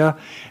area.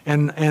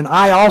 And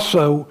I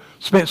also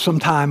spent some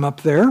time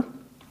up there.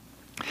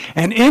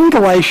 And in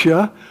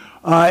Galatia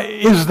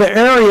is the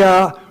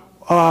area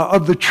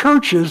of the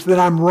churches that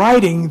I'm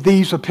writing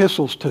these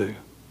epistles to.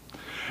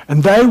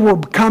 And they were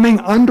coming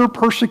under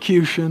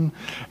persecution,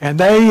 and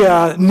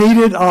they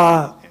needed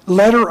a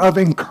letter of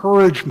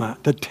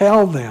encouragement to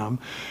tell them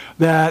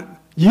that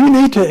you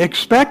need to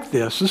expect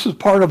this. This is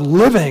part of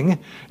living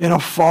in a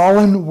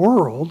fallen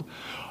world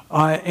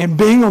and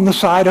being on the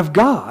side of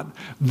God.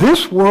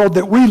 This world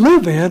that we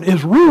live in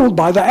is ruled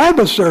by the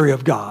adversary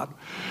of God.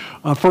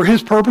 For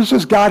his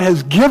purposes, God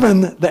has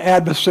given the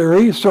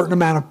adversary a certain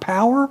amount of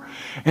power,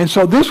 and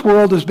so this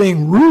world is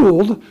being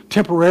ruled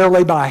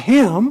temporarily by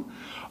him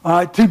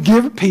to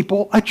give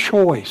people a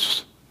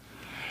choice.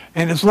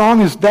 And as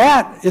long as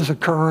that is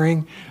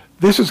occurring,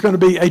 this is going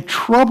to be a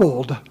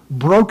troubled,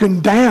 broken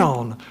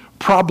down,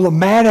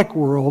 problematic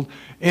world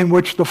in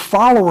which the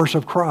followers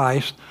of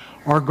Christ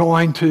are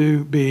going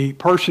to be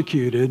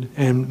persecuted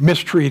and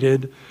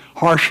mistreated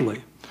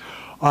harshly.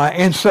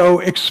 And so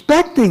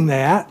expecting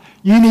that,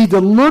 you need to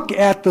look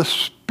at the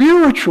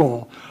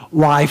spiritual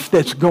life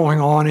that's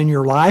going on in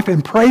your life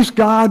and praise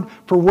God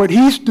for what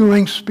he's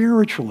doing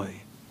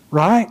spiritually,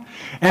 right?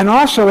 And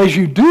also as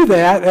you do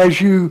that, as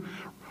you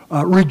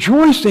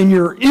rejoice in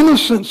your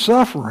innocent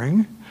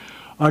suffering,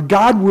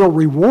 God will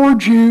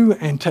reward you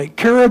and take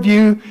care of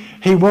you.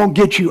 He won't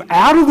get you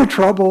out of the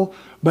trouble,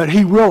 but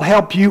he will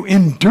help you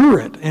endure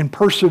it and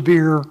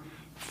persevere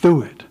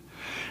through it.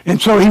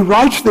 And so he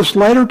writes this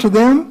letter to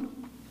them.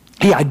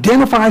 He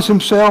identifies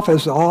himself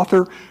as the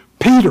author,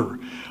 Peter.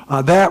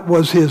 That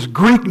was his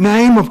Greek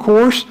name, of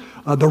course,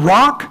 the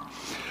rock.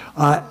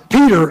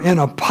 Peter, an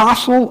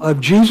apostle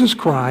of Jesus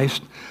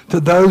Christ, to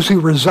those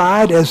who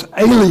reside as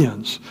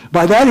aliens.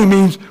 By that he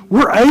means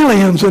we're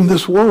aliens in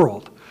this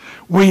world.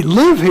 We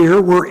live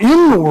here, we're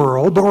in the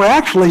world, but we're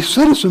actually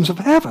citizens of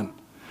heaven.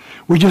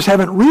 We just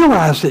haven't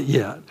realized it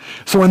yet.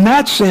 So in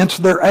that sense,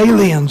 they're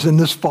aliens in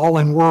this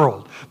fallen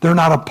world. They're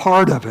not a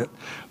part of it.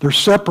 They're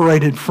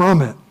separated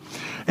from it.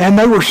 And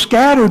they were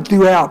scattered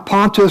throughout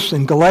Pontus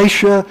and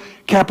Galatia,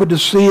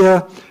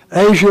 Cappadocia,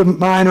 Asia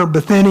Minor,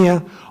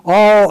 Bithynia,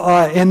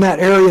 all in that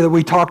area that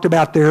we talked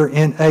about there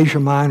in Asia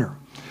Minor.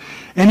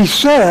 And he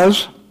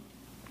says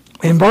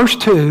in verse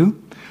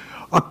 2,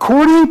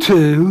 according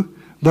to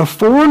the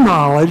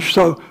foreknowledge,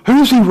 so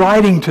who's he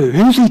writing to?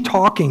 Who's he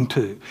talking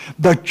to?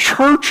 The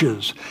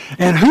churches.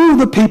 And who are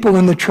the people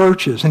in the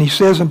churches? And he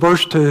says in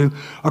verse 2,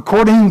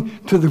 according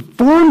to the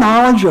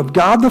foreknowledge of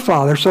God the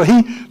Father, so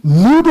he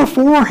knew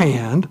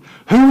beforehand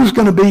who was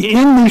going to be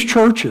in these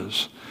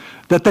churches,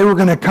 that they were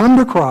going to come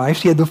to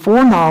Christ. He had the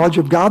foreknowledge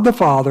of God the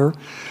Father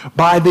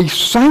by the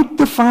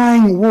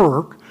sanctifying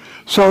work.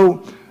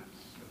 So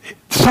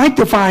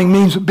sanctifying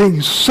means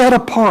being set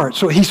apart.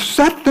 So he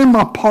set them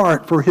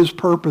apart for his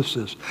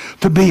purposes,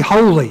 to be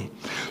holy.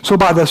 So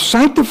by the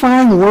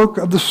sanctifying work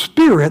of the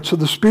Spirit, so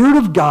the Spirit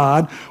of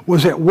God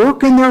was at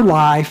work in their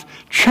life,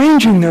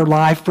 changing their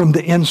life from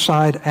the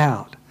inside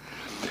out.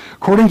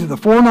 According to the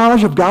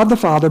foreknowledge of God the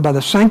Father, by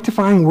the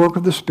sanctifying work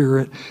of the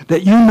Spirit,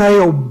 that you may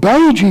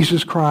obey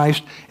Jesus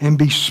Christ and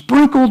be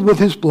sprinkled with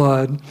his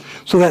blood,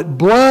 so that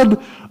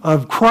blood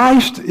of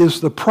Christ is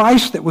the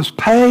price that was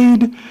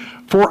paid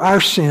for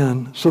our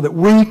sin, so that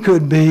we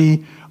could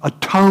be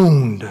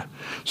atoned,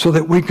 so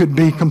that we could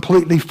be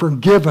completely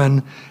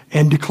forgiven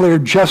and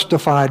declared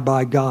justified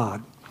by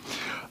God.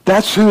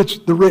 That's who it's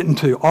written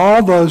to,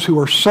 all those who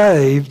are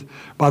saved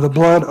by the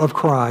blood of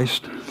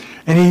Christ.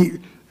 And he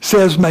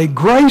says, may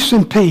grace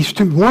and peace,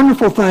 two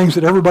wonderful things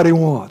that everybody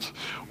wants.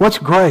 What's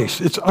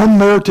grace? It's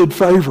unmerited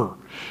favor.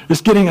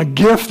 It's getting a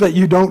gift that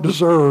you don't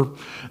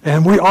deserve.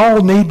 And we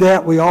all need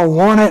that. We all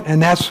want it.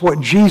 And that's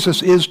what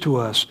Jesus is to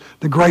us,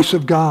 the grace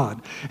of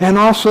God. And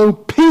also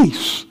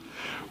peace.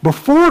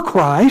 Before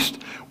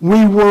Christ,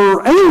 we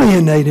were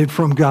alienated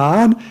from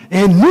God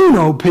and knew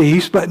no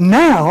peace. But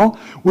now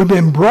we've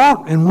been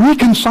brought and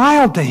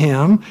reconciled to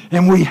him.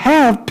 And we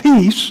have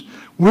peace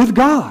with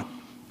God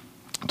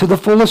to the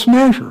fullest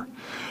measure.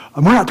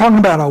 We're not talking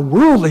about a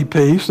worldly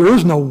peace. There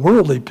is no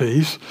worldly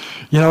peace.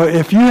 You know,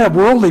 if you have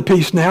worldly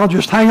peace now,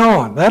 just hang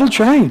on. That'll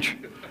change.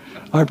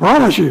 I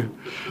promise you.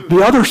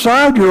 The other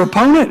side, your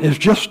opponent, is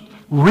just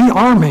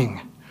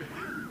rearming.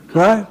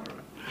 Right?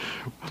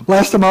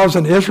 last time I was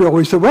in Israel,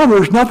 we said, well,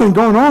 there's nothing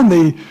going on.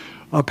 The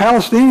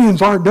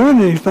Palestinians aren't doing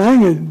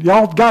anything, and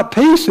y'all got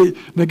peace. And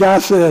the guy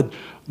said,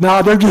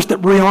 no, they're just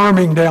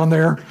rearming down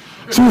there.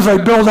 As soon as they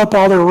build up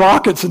all their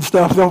rockets and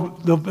stuff,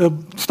 they'll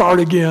start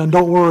again.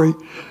 Don't worry.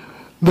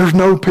 There's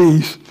no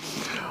peace.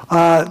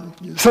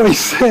 So he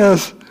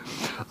says,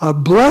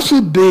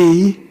 blessed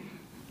be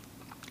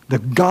the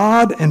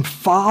God and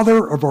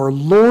Father of our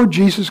Lord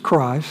Jesus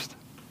Christ,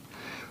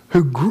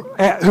 who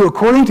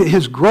according to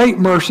his great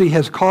mercy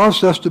has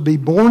caused us to be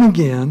born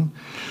again.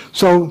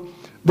 So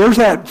there's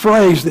that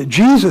phrase that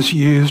Jesus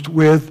used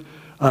with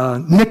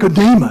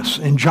Nicodemus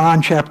in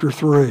John chapter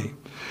 3.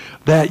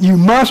 That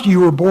you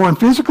were born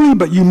physically,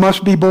 but you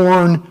must be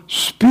born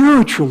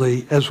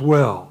spiritually as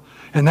well.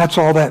 And that's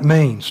all that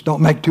means.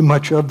 Don't make too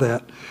much of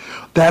that.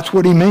 That's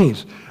what he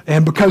means.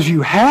 And because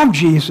you have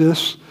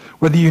Jesus,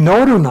 whether you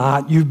know it or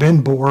not, you've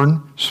been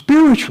born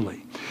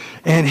spiritually.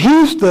 And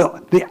he's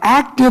the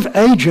active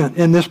agent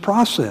in this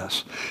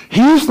process.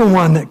 He's the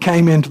one that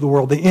came into the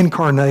world, the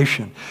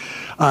incarnation.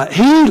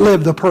 He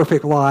lived the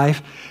perfect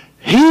life.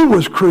 He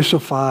was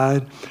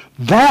crucified.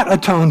 That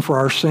atoned for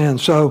our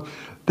sins. So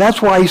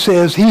that's why he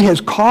says he has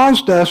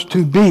caused us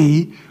to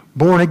be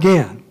born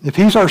again. If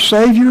he's our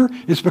Savior,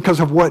 it's because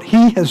of what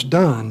he has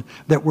done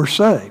that we're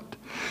saved.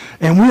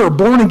 And we are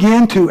born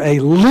again to a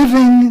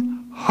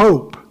living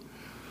hope.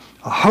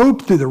 A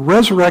hope through the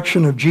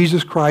resurrection of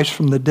Jesus Christ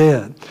from the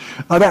dead.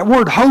 That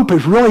word hope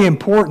is really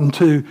important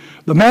to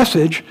the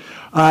message,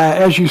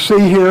 as you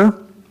see here.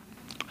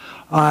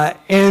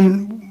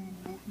 And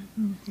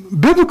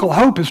biblical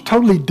hope is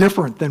totally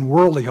different than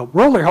worldly hope.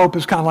 Worldly hope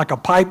is kind of like a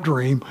pipe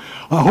dream.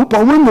 I hope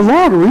I win the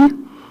lottery,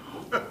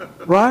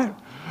 right?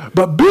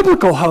 But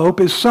biblical hope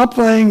is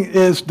something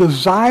is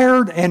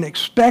desired and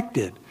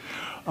expected.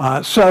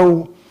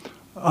 So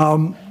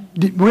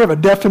we have a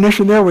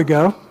definition. There we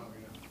go.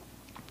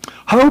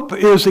 Hope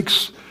is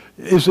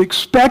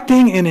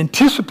expecting and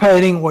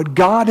anticipating what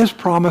God has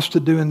promised to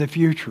do in the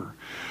future.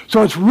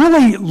 So it's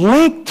really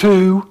linked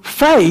to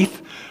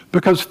faith,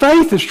 because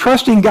faith is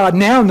trusting God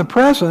now in the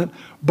present,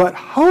 but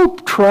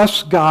hope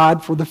trusts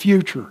God for the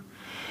future.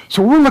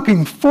 So we're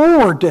looking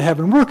forward to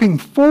heaven. We're looking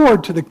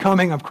forward to the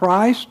coming of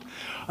Christ.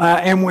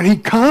 And when he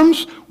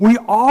comes, we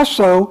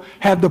also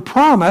have the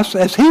promise,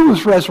 as he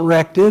was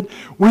resurrected,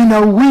 we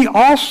know we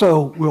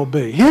also will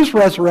be. His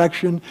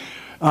resurrection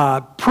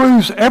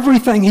proves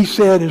everything he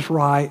said is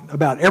right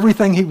about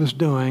everything he was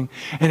doing,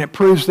 and it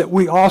proves that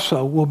we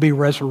also will be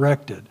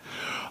resurrected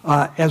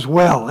as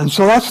well. And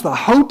so that's the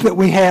hope that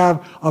we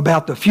have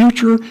about the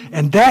future,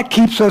 and that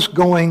keeps us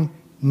going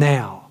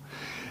now.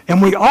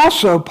 And we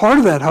also, part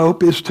of that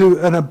hope is to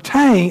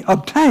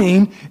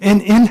obtain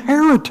an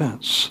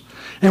inheritance.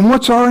 And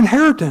what's our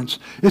inheritance?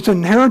 It's an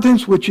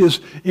inheritance which is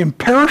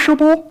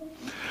imperishable.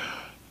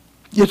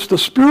 It's the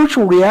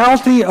spiritual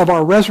reality of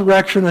our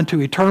resurrection unto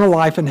eternal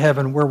life in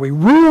heaven, where we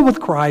rule with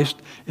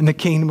Christ in the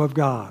kingdom of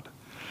God.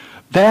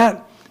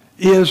 That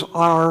is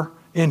our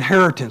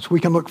inheritance. We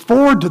can look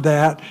forward to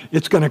that.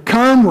 It's going to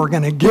come. We're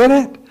going to get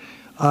it.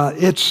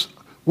 It's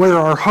where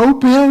our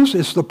hope is.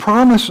 It's the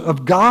promise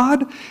of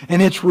God,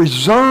 and it's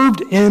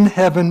reserved in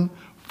heaven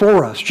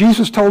for us.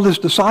 Jesus told his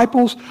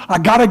disciples, I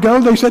got to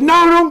go. They said,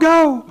 no, don't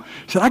go.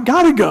 He said, I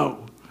got to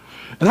go.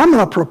 And I'm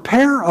going to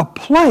prepare a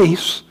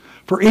place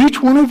for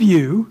each one of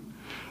you,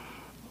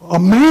 a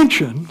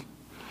mansion,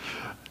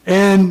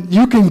 and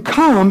you can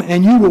come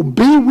and you will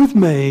be with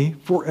me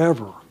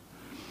forever.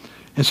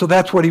 And so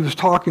that's what he was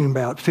talking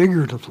about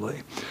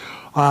figuratively,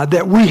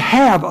 that we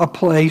have a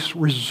place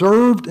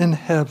reserved in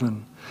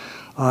heaven,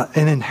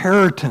 an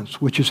inheritance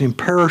which is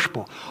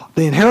imperishable.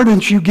 The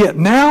inheritance you get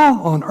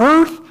now on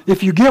earth,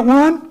 if you get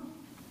one,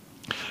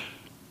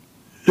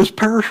 is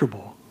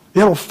perishable.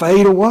 It'll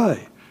fade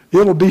away.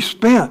 It'll be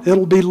spent.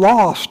 It'll be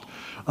lost.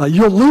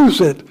 You'll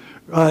lose it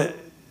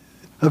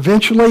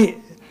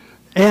eventually.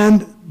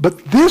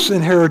 But this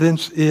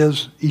inheritance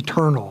is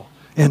eternal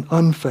and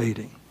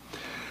unfading.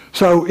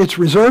 So it's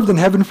reserved in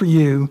heaven for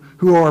you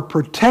who are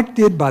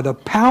protected by the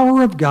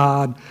power of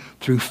God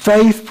through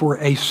faith for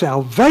a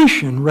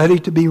salvation ready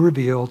to be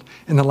revealed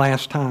in the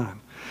last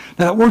time.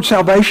 Now, that word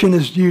salvation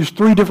is used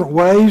three different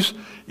ways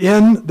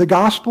in the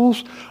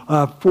Gospels.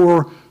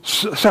 For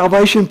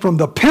salvation from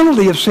the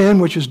penalty of sin,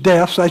 which is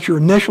death, so that's your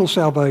initial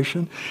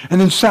salvation. And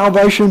then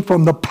salvation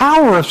from the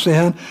power of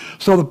sin.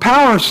 So the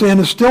power of sin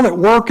is still at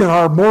work in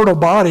our mortal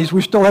bodies.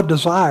 We still have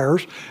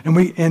desires, and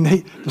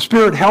the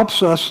Spirit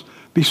helps us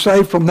be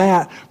saved from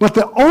that. But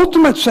the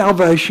ultimate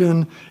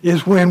salvation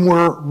is when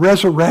we're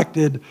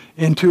resurrected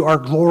into our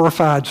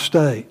glorified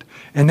state.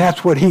 And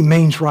that's what he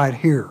means right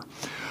here.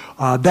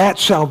 That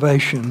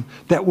salvation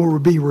that will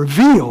be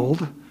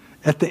revealed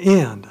at the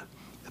end,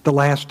 at the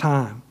last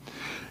time.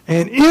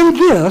 And in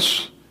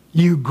this,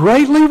 you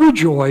greatly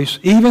rejoice,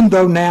 even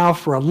though now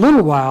for a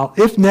little while,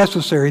 if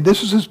necessary,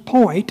 this is his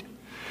point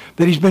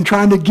that he's been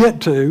trying to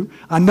get to.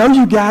 I know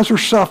you guys are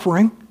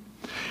suffering,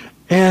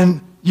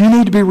 and you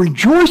need to be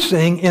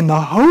rejoicing in the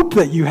hope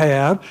that you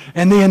have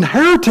and the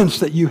inheritance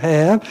that you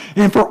have.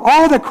 And for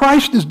all that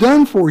Christ has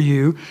done for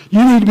you,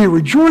 you need to be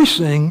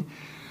rejoicing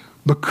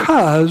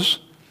because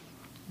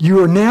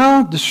you are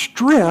now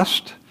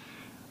distressed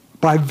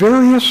by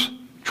various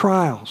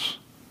trials.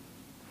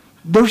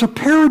 There's a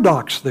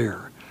paradox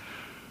there.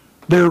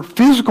 Their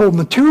physical,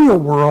 material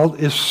world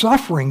is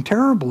suffering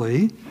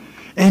terribly,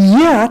 and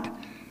yet,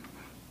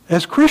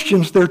 as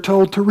Christians, they're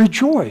told to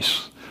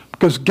rejoice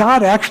because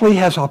God actually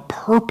has a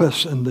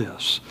purpose in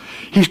this.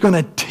 He's going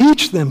to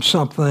teach them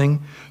something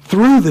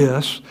through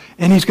this,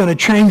 and He's going to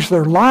change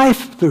their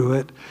life through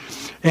it,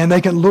 and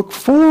they can look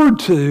forward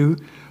to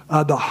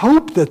the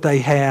hope that they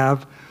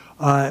have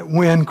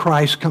when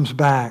Christ comes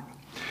back.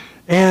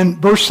 And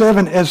verse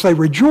 7, as they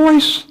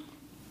rejoice,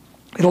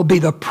 it'll be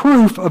the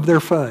proof of their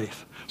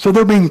faith. So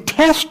they're being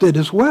tested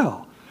as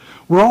well.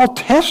 We're all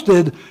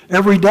tested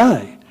every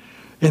day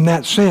in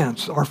that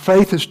sense. Our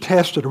faith is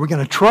tested. Are we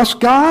going to trust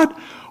God,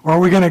 or are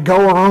we going to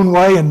go our own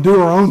way and do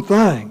our own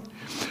thing?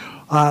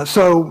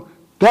 So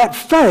that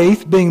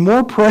faith, being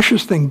more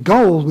precious than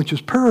gold, which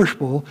is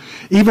perishable,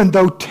 even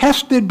though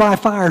tested by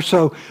fire.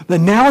 So the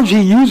analogy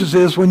he uses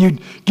is when you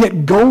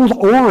get gold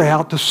ore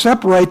out to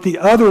separate the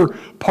other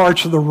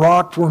parts of the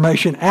rock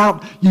formation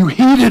out, you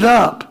heat it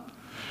up.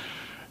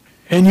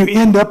 And you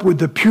end up with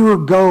the pure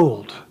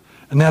gold.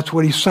 And that's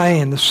what he's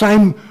saying. The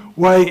same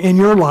way in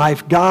your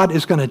life, God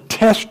is going to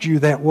test you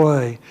that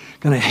way.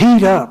 Going to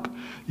heat up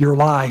your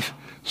life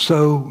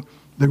so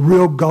the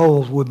real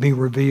gold would be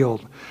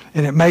revealed.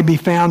 And it may be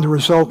found to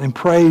result in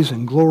praise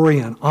and glory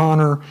and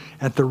honor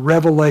at the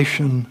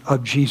revelation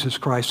of Jesus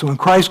Christ. So when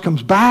Christ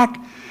comes back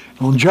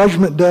on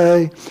Judgment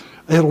Day,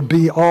 it'll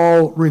be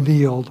all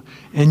revealed.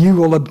 And you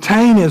will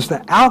obtain as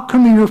the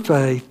outcome of your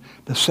faith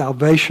the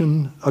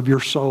salvation of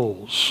your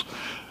souls.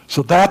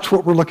 So that's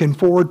what we're looking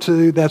forward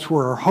to. That's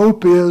where our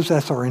hope is.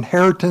 That's our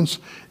inheritance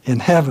in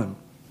heaven.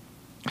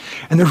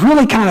 And there's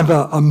really kind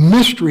of a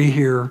mystery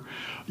here,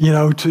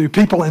 to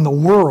people in the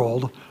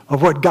world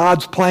of what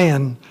God's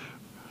plan.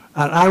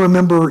 And I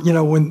remember,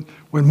 when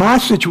my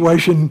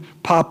situation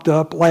popped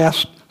up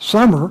last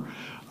summer,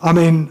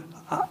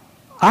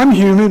 I'm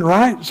human,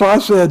 right? So I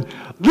said,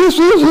 this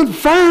isn't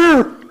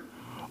fair.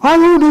 I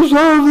don't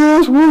deserve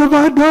this. What have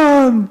I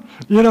done?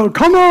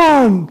 Come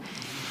on.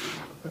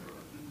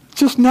 It's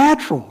just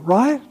natural,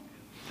 right?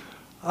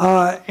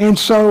 And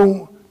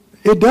so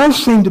it does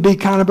seem to be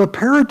kind of a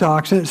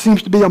paradox, and it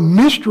seems to be a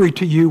mystery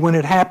to you when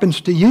it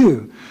happens to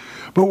you.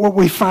 But what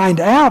we find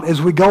out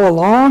as we go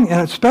along, and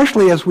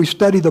especially as we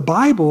study the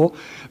Bible,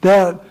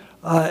 that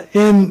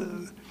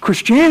in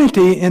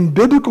Christianity, in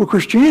biblical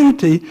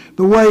Christianity,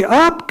 the way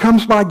up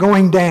comes by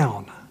going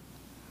down,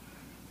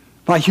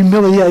 by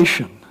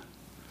humiliation.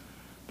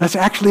 That's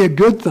actually a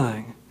good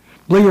thing.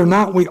 Believe it or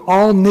not, we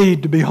all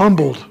need to be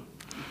humbled.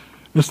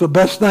 It's the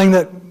best thing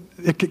that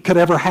could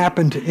ever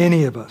happen to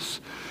any of us.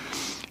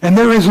 And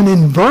there is an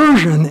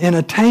inversion in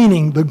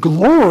attaining the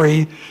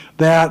glory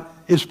that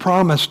is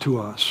promised to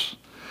us.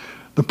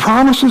 The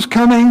promises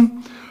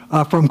coming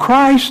from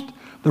Christ,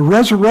 the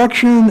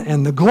resurrection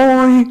and the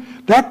glory,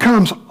 that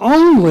comes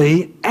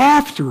only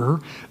after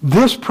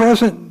this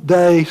present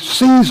day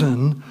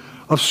season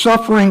of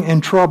suffering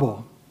and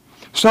trouble.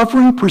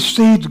 Suffering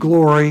precedes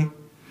glory,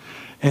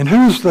 and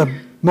who's the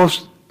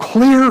most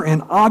clear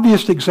and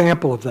obvious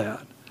example of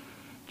that?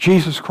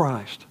 Jesus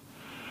Christ.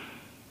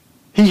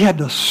 He had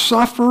to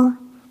suffer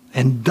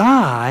and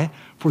die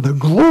for the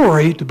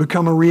glory to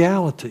become a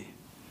reality.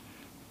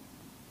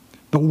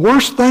 The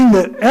worst thing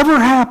that ever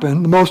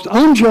happened, the most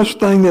unjust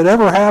thing that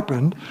ever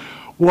happened,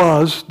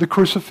 was the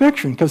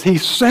crucifixion, because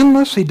he's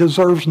sinless, he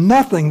deserves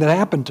nothing that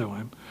happened to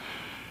him,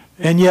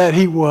 and yet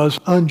he was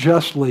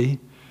unjustly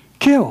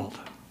killed.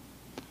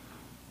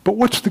 But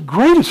what's the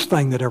greatest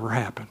thing that ever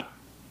happened?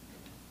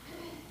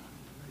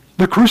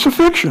 The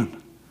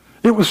crucifixion.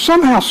 It was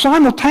somehow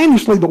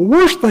simultaneously the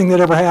worst thing that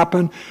ever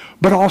happened,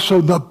 but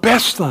also the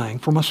best thing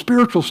from a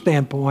spiritual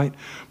standpoint,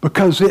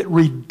 because it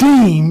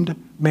redeemed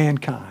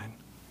mankind.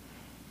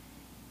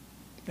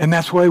 And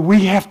that's why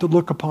we have to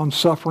look upon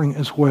suffering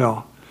as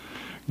well.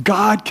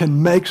 God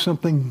can make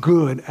something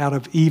good out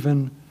of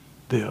even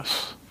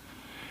this.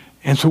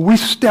 And so we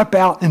step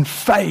out in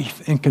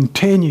faith and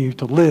continue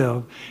to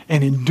live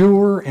and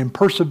endure and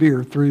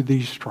persevere through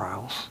these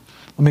trials.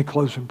 Let me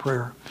close in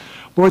prayer.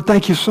 Lord,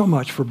 thank you so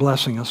much for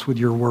blessing us with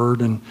your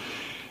word and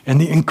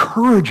the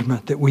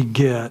encouragement that we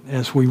get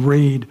as we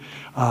read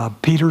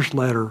Peter's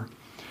letter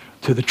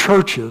to the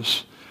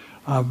churches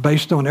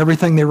based on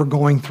everything they were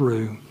going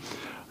through.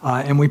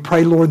 And we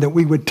pray, Lord, that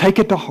we would take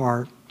it to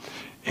heart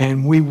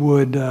and we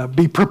would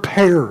be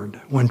prepared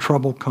when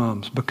trouble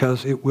comes,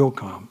 because it will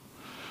come.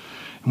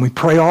 And we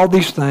pray all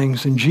these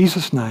things in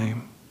Jesus'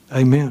 name.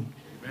 Amen.